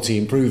was quality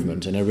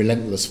improvement and a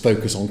relentless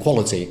focus on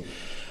quality.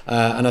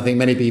 And I think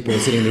many people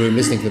sitting in the room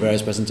listening to the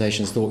various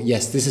presentations thought,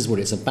 yes, this is what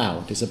it's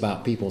about. It's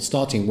about people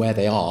starting where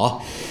they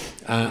are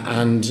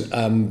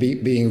and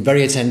being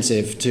very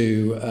attentive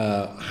to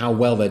how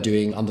well they're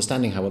doing,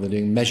 understanding how well they're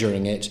doing,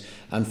 measuring it,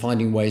 and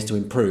finding ways to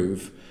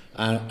improve,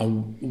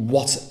 and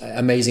what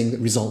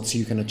amazing results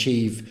you can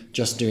achieve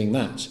just doing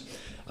that.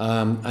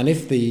 And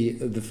if the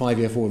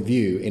 5-year forward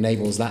view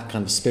enables that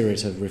kind of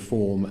spirit of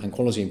reform and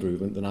quality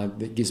improvement, then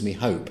it gives me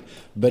hope.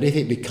 But if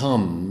it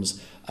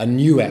becomes a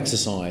new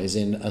exercise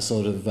in a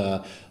sort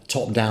of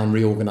top-down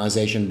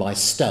reorganisation by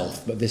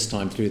stealth, but this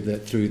time through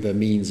the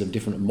means of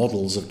different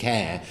models of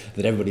care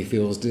that everybody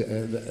feels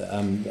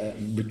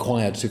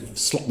required to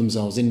slot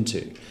themselves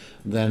into,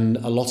 then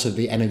a lot of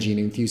the energy and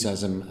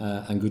enthusiasm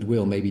and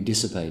goodwill may be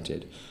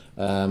dissipated.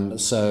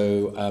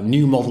 So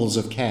new models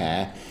of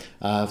care,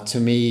 to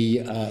me,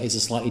 is a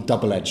slightly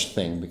double-edged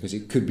thing, because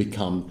it could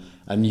become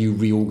a new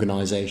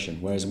reorganisation,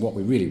 whereas what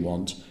we really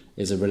want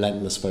is a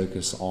relentless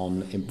focus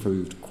on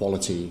improved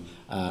quality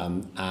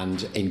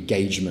and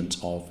engagement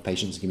of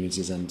patients,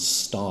 communities and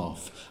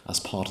staff as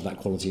part of that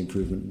quality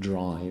improvement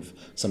drive.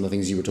 Some of the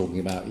things you were talking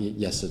about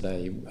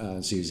yesterday,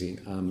 Suzie,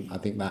 I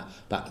think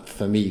that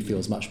for me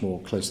feels much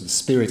more close to the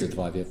spirit of the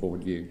 5-year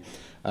forward view,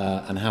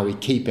 and how we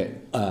keep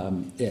it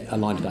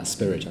aligned to that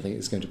spirit, I think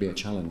is going to be a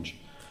challenge.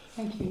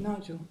 Thank you.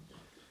 Nigel?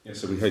 Yeah,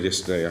 so we heard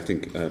yesterday, I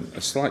think, a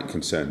slight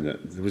concern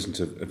that there wasn't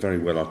a very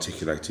well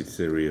articulated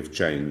theory of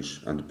change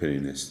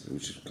underpinning this,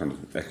 which kind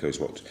of echoes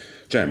what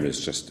Jeremy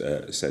has just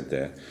said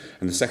there.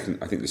 And the second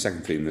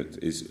theme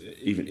that is,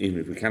 even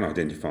if we can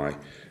identify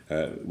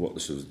what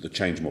the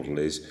change model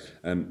is,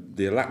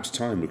 the elapsed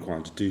time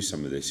required to do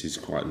some of this is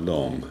quite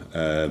long.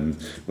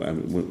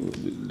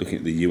 Looking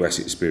at the US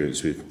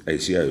experience with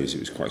ACOs, it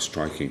was quite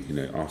striking.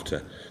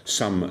 After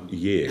some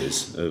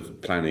years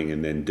of planning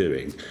and then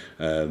doing,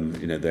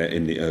 they're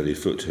in the early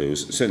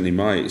foothills. Certainly,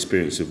 my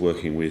experience of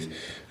working with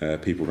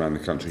people around the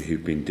country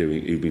who've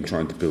been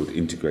trying to build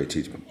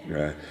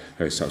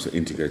various types of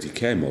integrated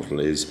care model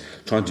is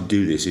trying to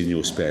do this in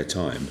your spare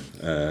time,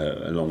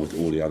 along with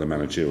all the other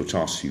managerial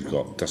tasks you've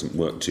got. Doesn't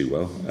work too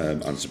well,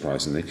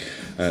 unsurprisingly.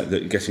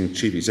 That getting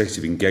chief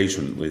executive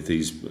engagement with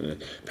these,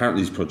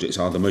 apparently these projects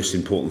are the most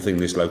important thing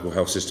this local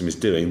health system is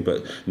doing,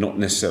 but not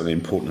necessarily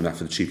important enough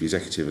for the chief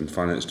executive and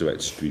finance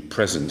directors to be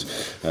present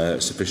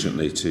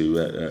sufficiently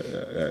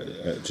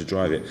to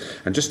drive it.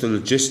 And just the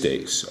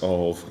logistics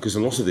of, because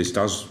a lot of this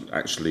does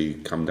actually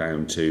come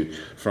down to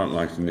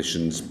frontline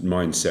clinicians'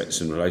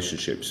 mindsets and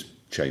relationships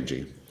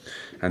changing.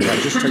 And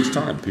that just takes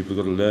time. People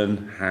have got to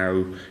learn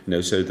how,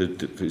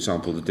 for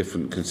example, the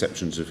different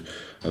conceptions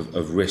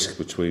of risk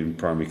between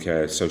primary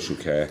care, social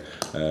care,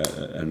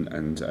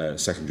 and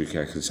secondary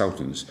care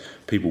consultants.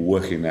 People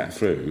working that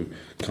through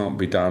can't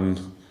be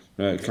done.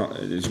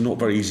 It's not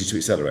very easy to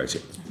accelerate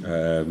it.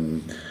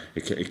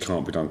 It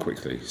can't be done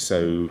quickly.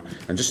 So,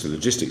 and just the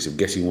logistics of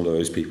getting all of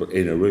those people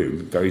in a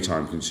room, very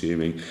time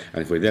consuming.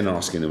 And if we're then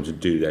asking them to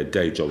do their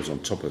day jobs on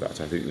top of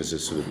that, I think there's a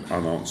sort of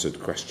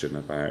unanswered question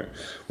about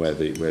where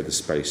the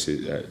space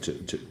is,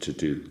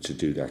 to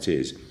do that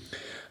is.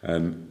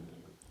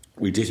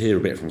 We did hear a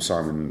bit from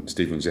Simon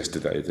Stevens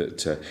yesterday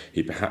that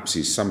he perhaps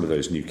sees some of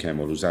those new care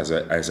models as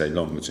a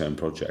longer term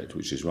project,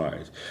 which is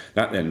right.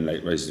 That then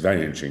raises a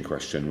very interesting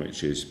question,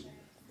 which is,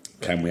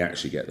 can we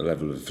actually get the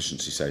level of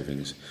efficiency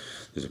savings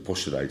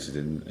postulated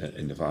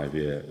in the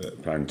 5-year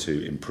plan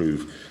to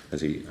improve,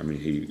 as he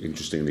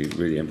interestingly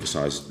really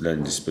emphasised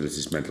learning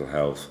disabilities, mental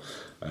health,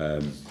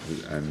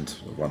 and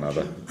one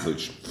other,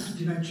 which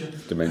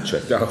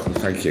dementia. Oh,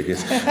 thank you.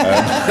 Yes.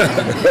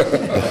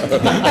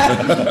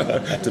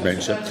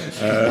 Dementia.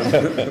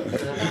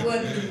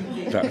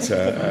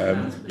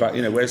 But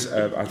whereas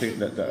I think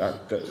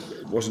that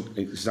wasn't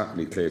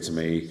exactly clear to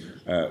me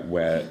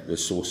where the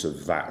source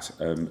of that,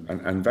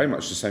 and very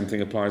much the same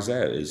thing applies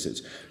there. Is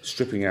it's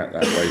stripping out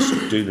that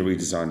waste, doing the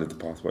redesign of the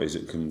pathways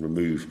that can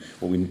remove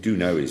what we do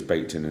know is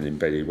baked in and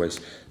embedded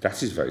waste.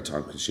 That is very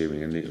time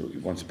consuming,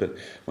 and one's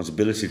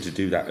ability to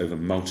do that over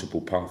multiple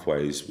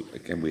pathways.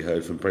 Again, we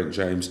heard from Brent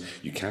James,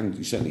 you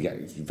certainly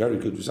get very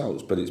good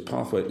results, but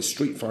it's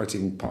street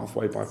fighting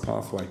pathway by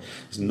pathway.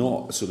 It's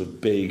not a sort of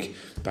big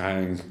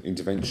bang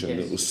intervention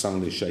that will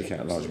suddenly shake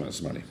out large amounts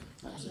of money.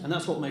 And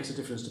that's what makes a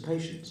difference to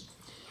patients.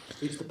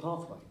 It's the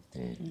pathway.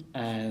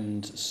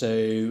 And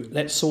so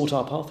let's sort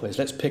our pathways.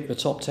 Let's pick the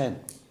top 10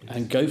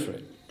 and go for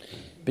it.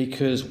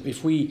 Because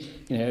if we,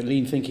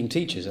 lean thinking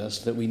teaches us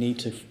that we need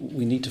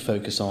to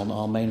focus on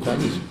our main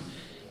value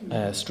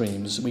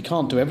streams. We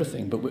can't do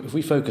everything, but if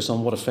we focus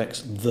on what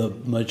affects the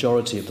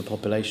majority of the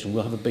population,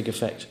 we'll have a big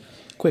effect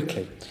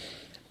quickly.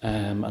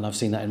 And I've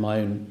seen that in my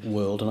own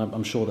world, and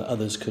I'm sure that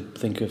others could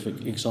think of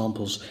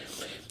examples.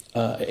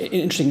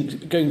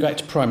 Interesting, going back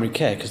to primary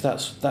care, because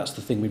that's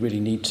the thing we really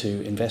need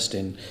to invest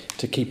in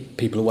to keep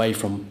people away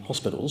from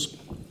hospitals,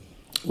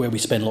 where we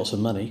spend lots of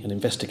money and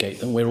investigate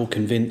them. We're all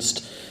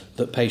convinced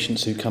that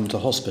patients who come to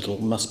hospital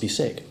must be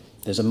sick.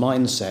 There's a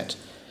mindset,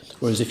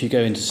 whereas if you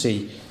go in to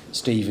see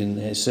Steve in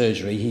his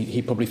surgery,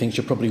 he probably thinks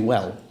you're probably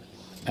well.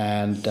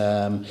 And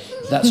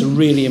that's a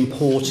really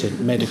important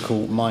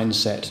medical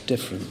mindset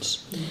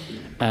difference.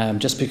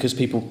 Just because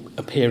people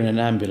appear in an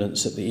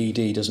ambulance at the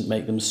ED doesn't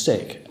make them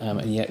sick,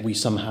 and yet we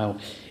somehow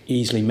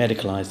easily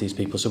medicalise these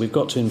people. So we've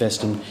got to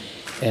invest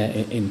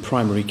in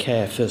primary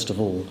care first of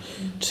all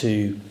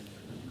to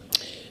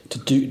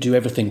do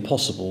everything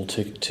possible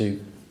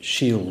to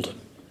shield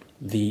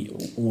the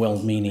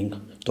well-meaning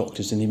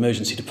doctors in the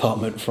emergency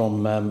department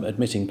from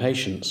admitting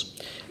patients.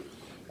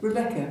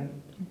 Rebecca,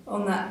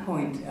 on that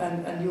point,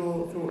 and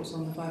your thoughts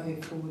on the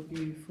 5-year forward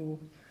view for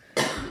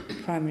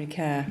primary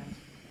care?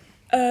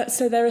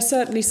 So there are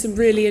certainly some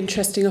really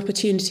interesting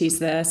opportunities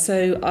there.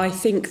 So I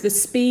think the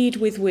speed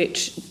with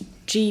which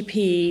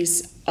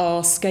GPs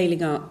are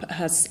scaling up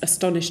has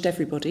astonished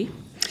everybody.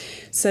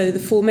 So the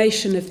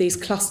formation of these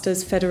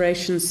clusters,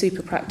 federations,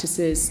 super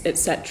practices,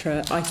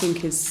 etc., I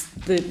think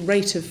the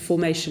rate of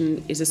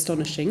formation is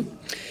astonishing.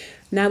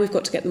 Now we've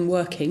got to get them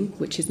working,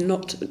 which is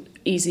not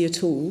easy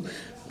at all.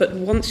 But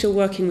once you're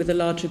working with a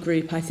larger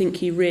group, I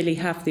think you really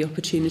have the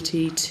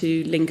opportunity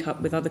to link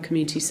up with other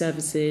community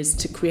services,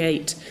 to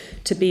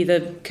be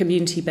the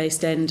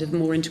community-based end of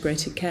more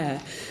integrated care.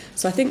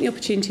 So I think the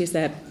opportunity is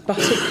there, but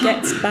it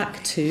gets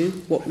back to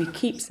what we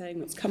keep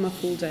saying, what's come up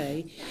all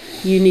day.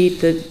 You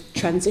need the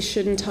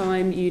transition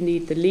time, you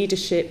need the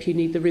leadership, you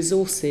need the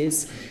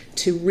resources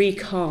to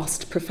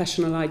recast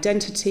professional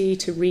identity,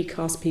 to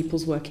recast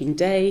people's working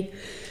day.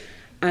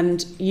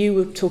 And you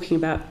were talking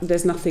about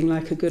there's nothing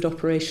like a good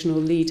operational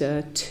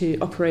manager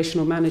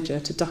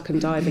to duck and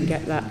dive and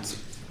get that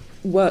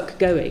work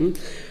going.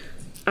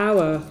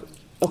 Our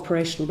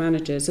operational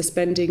managers are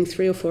spending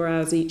 3 or 4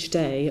 hours each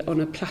day on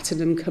a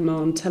platinum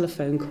command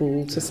telephone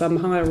call to some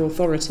higher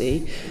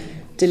authority,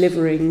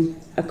 delivering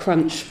a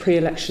crunch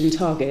pre-election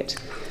target.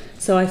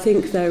 So I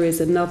think there is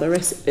another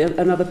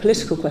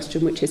political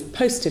question, which is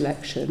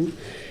post-election.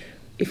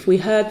 If we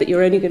heard that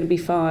you're only going to be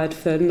fired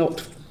for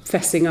not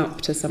fessing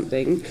up to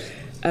something,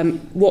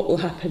 what will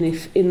happen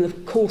if in the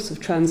course of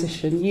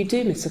transition you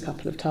do miss a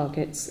couple of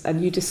targets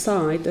and you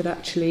decide that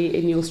actually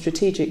in your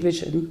strategic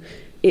vision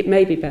it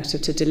may be better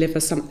to deliver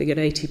something at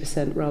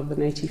 80% rather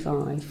than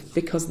 85%,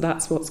 because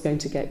that's what's going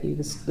to get you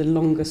the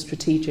longer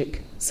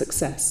strategic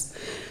success.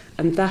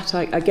 And that,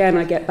 I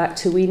get back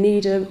to, we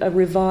need a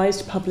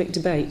revised public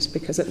debate,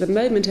 because at the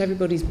moment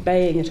everybody's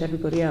baying at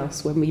everybody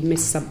else when we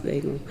miss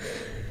something.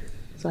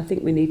 So I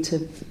think we need to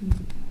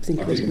think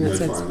about it in that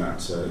sense. I think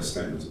that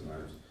statement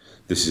about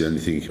this is the only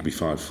thing you can be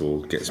fired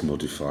for gets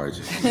modified.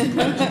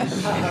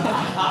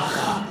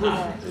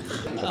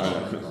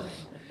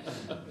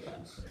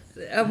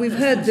 We've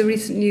heard the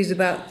recent news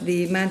about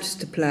the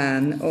Manchester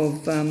plan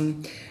of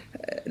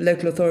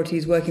local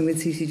authorities working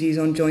with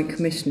CCGs on joint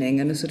commissioning,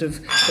 and a sort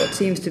of what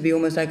seems to be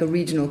almost like a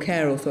regional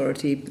care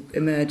authority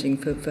emerging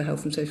for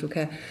health and social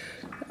care.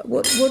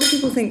 What do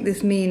people think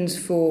this means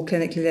for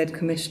clinically led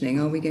commissioning?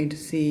 Are we going to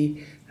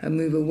see a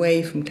move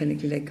away from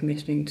clinically led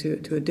commissioning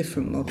to a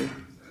different model?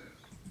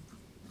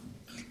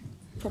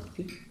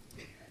 Probably.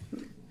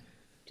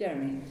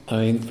 Jeremy? I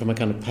mean, from a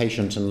kind of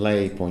patient and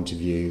lay point of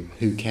view,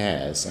 who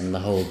cares? And the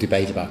whole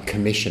debate about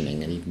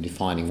commissioning and even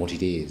defining what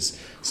it is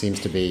seems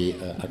to be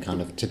a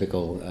kind of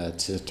typical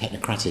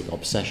technocratic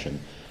obsession.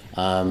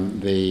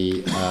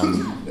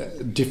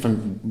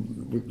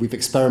 We've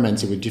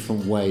experimented with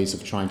different ways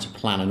of trying to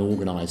plan and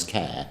organise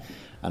care,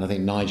 and I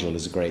think Nigel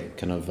is a great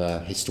kind of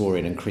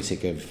historian and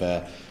critic of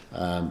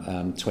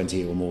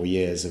 20 or more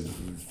years of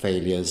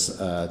failures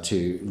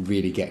to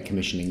really get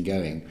commissioning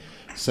going.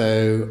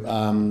 So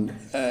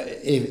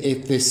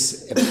if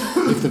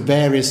the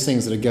various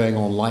things that are going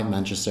on, like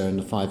Manchester and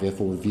the 5-year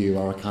forward view,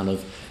 are a kind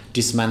of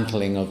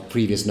dismantling of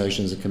previous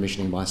notions of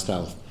commissioning by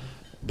stealth,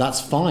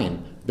 that's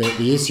fine.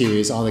 The issue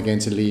is, are they going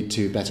to lead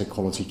to better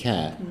quality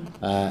care?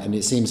 And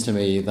it seems to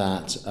me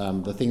that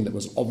the thing that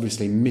was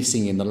obviously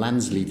missing in the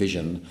Lansley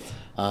vision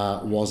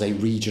was a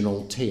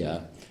regional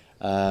tier.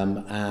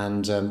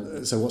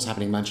 So what's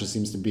happening in Manchester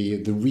seems to be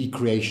the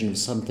recreation of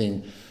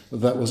something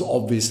that was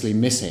obviously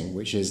missing,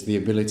 which is the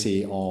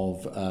ability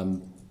of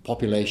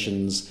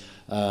populations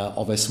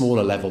of a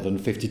smaller level than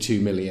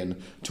 52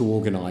 million to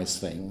organise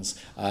things,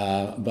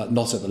 but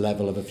not at the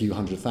level of a few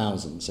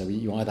 100,000. So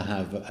you either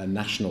have a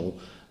national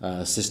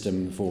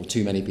system for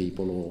too many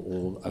people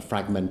or a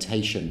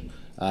fragmentation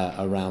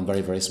around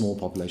very, very small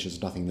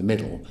populations, nothing in the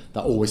middle.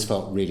 That always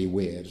felt really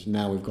weird.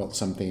 Now we've got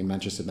something in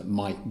Manchester that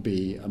might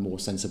be a more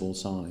sensible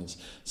size.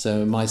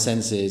 So my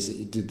sense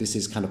is this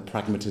is kind of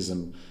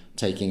pragmatism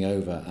taking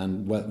over,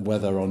 and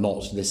whether or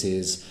not this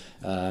is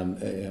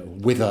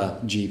with a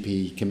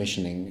GP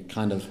commissioning,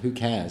 kind of who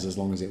cares as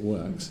long as it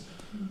works.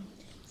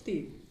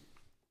 Steve?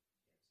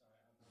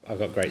 I've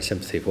got great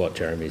sympathy for what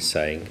Jeremy's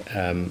saying,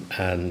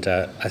 and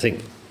I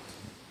think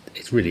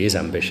it really is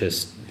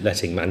ambitious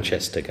letting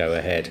Manchester go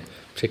ahead,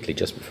 particularly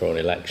just before an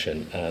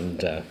election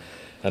and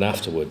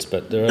afterwards.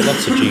 But there are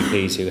lots of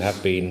GPs who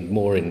have been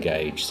more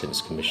engaged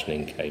since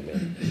commissioning came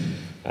in,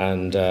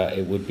 and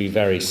it would be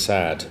very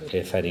sad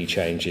if any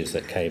changes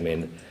that came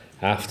in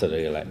after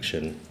the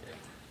election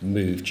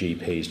moved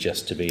GPs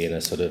just to be in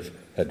a sort of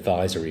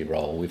advisory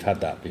role. We've had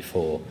that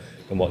before,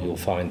 and what you'll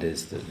find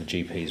is that the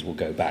GPs will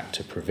go back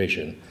to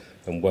provision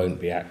and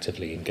won't be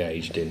actively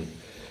engaged in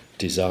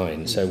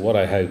design. So what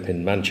I hope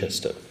in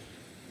Manchester,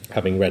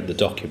 having read the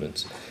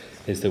documents,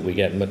 is that we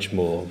get much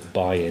more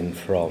buy-in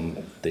from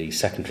the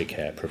secondary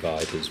care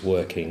providers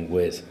working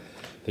with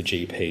the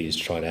GPs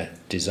trying to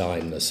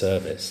design the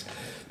service.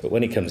 But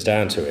when it comes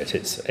down to it,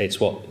 it's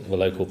what the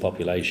local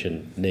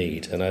population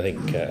need. And I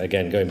think,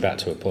 again, going back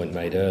to a point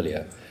made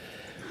earlier,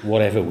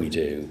 whatever we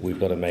do, we've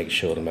got to make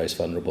sure the most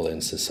vulnerable in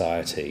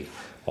society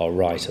are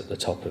right at the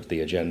top of the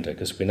agenda,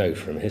 because we know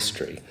from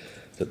history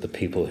that the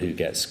people who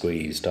get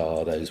squeezed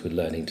are those with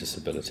learning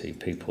disability,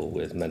 people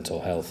with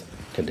mental health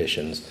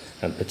conditions,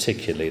 and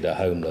particularly the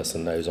homeless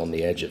and those on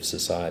the edge of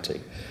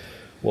society.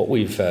 What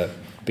we've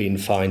been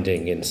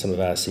finding in some of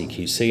our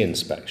CQC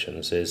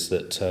inspections is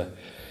that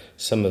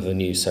some of the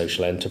new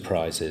social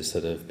enterprises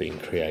that have been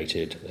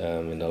created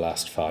in the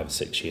last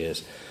 5-6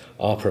 years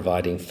are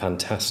providing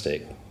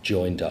fantastic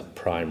joined-up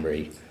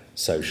primary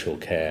social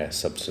care,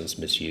 substance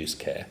misuse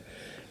care.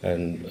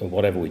 And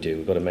whatever we do,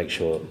 we've got to make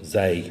sure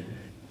they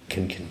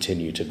can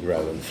continue to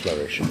grow and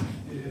flourish.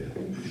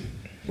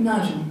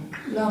 Nigel,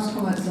 last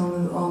comments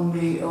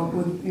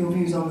with your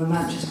views on the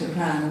Manchester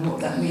plan and what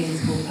that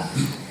means for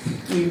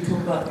we talk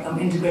about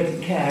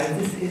integrated care.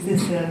 Is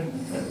this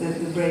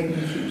the brave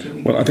new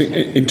future? Well, I think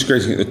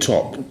integrating at the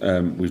top,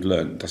 we've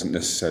learned, doesn't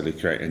necessarily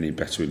create any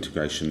better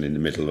integration in the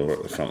middle or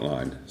at the front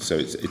line. So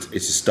it's a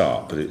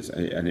start, but it's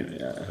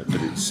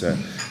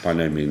by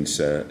no means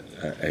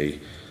a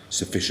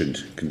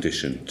sufficient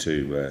condition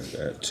to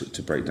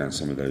break down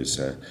some of those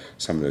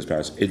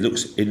barriers. It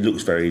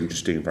looks very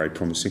interesting and very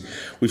promising.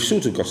 We've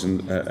sort of got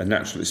a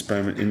natural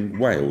experiment in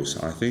Wales,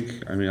 I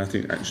think. I mean, I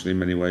think actually in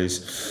many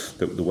ways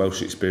the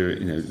Welsh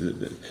experience,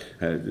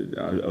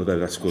 although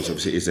that of course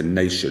obviously is a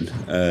nation,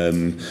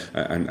 and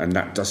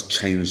that does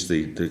change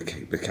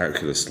the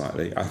calculus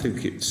slightly. I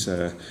think it's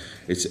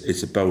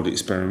a bold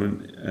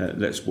experiment.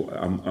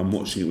 I'm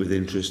watching it with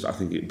interest. I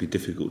think it'd be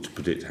difficult to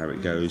predict how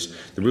it goes.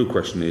 The real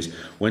question is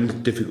when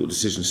difficult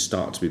decisions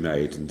start to be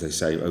made, and they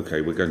say,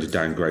 "Okay, we're going to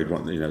downgrade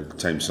one,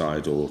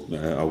 Tameside or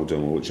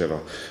Oldham or whichever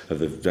of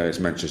the various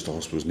Manchester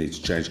hospitals need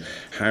to change."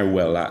 How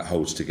well that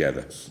holds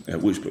together,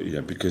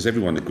 because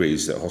everyone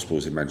agrees that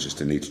hospitals in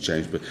Manchester need to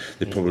change, but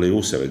they probably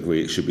also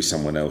agree it should be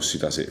someone else who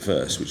does it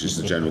first, which is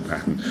the general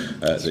pattern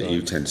that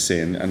you tend to see.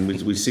 And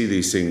we see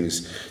these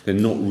things; they're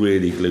not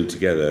really glued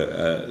together.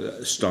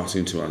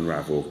 Starting to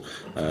unravel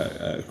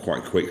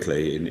quite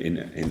quickly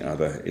in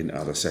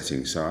other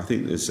settings. So I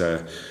think there's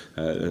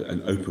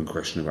an open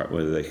question about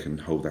whether they can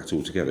hold that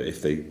all together.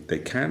 If they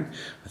can,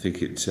 I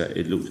think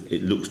it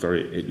looks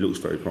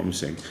very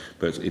promising,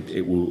 but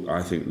it will,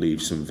 I think,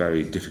 leave some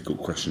very difficult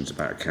questions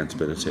about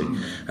accountability. And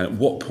at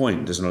what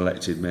point does an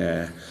elected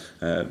mayor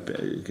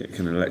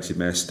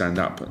stand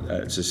up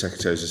to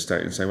secretaries of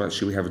state and say, well,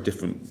 actually we have a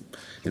different,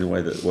 in a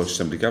way that Welsh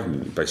Assembly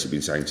government basically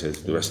been saying to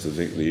the rest of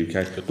the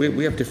UK,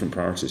 we have different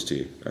priorities to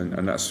you,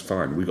 and that's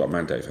fine. We've got a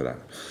mandate for that.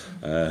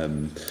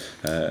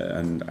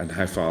 And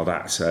how far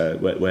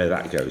where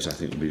that goes, I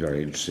think will be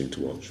very interesting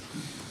to watch.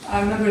 I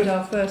remember at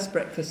our first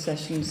breakfast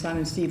session,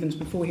 Simon Stevens,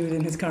 before he was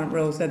in his current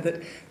role, said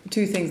that the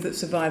two things that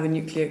survive a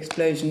nuclear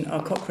explosion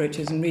are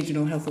cockroaches and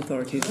regional health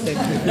authorities. So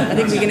I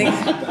think we can...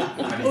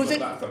 Oh,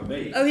 that from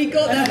me. Oh, he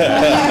got that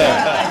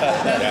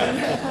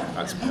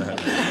from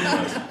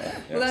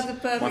you. Well, that's a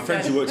perfect. My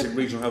friends who worked in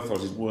regional health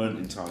authorities weren't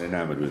entirely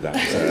enamoured with that.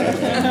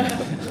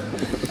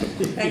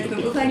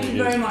 Excellent. Well, thank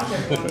you very much,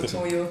 everyone,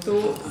 for your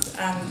thoughts,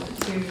 and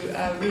to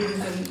readers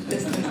and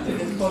listeners to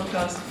this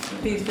podcast.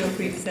 Please feel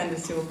free to send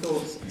us your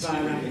thoughts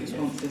via our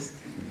responses.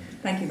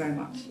 Thank you very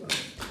much.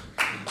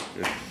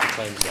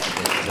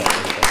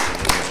 Thanks.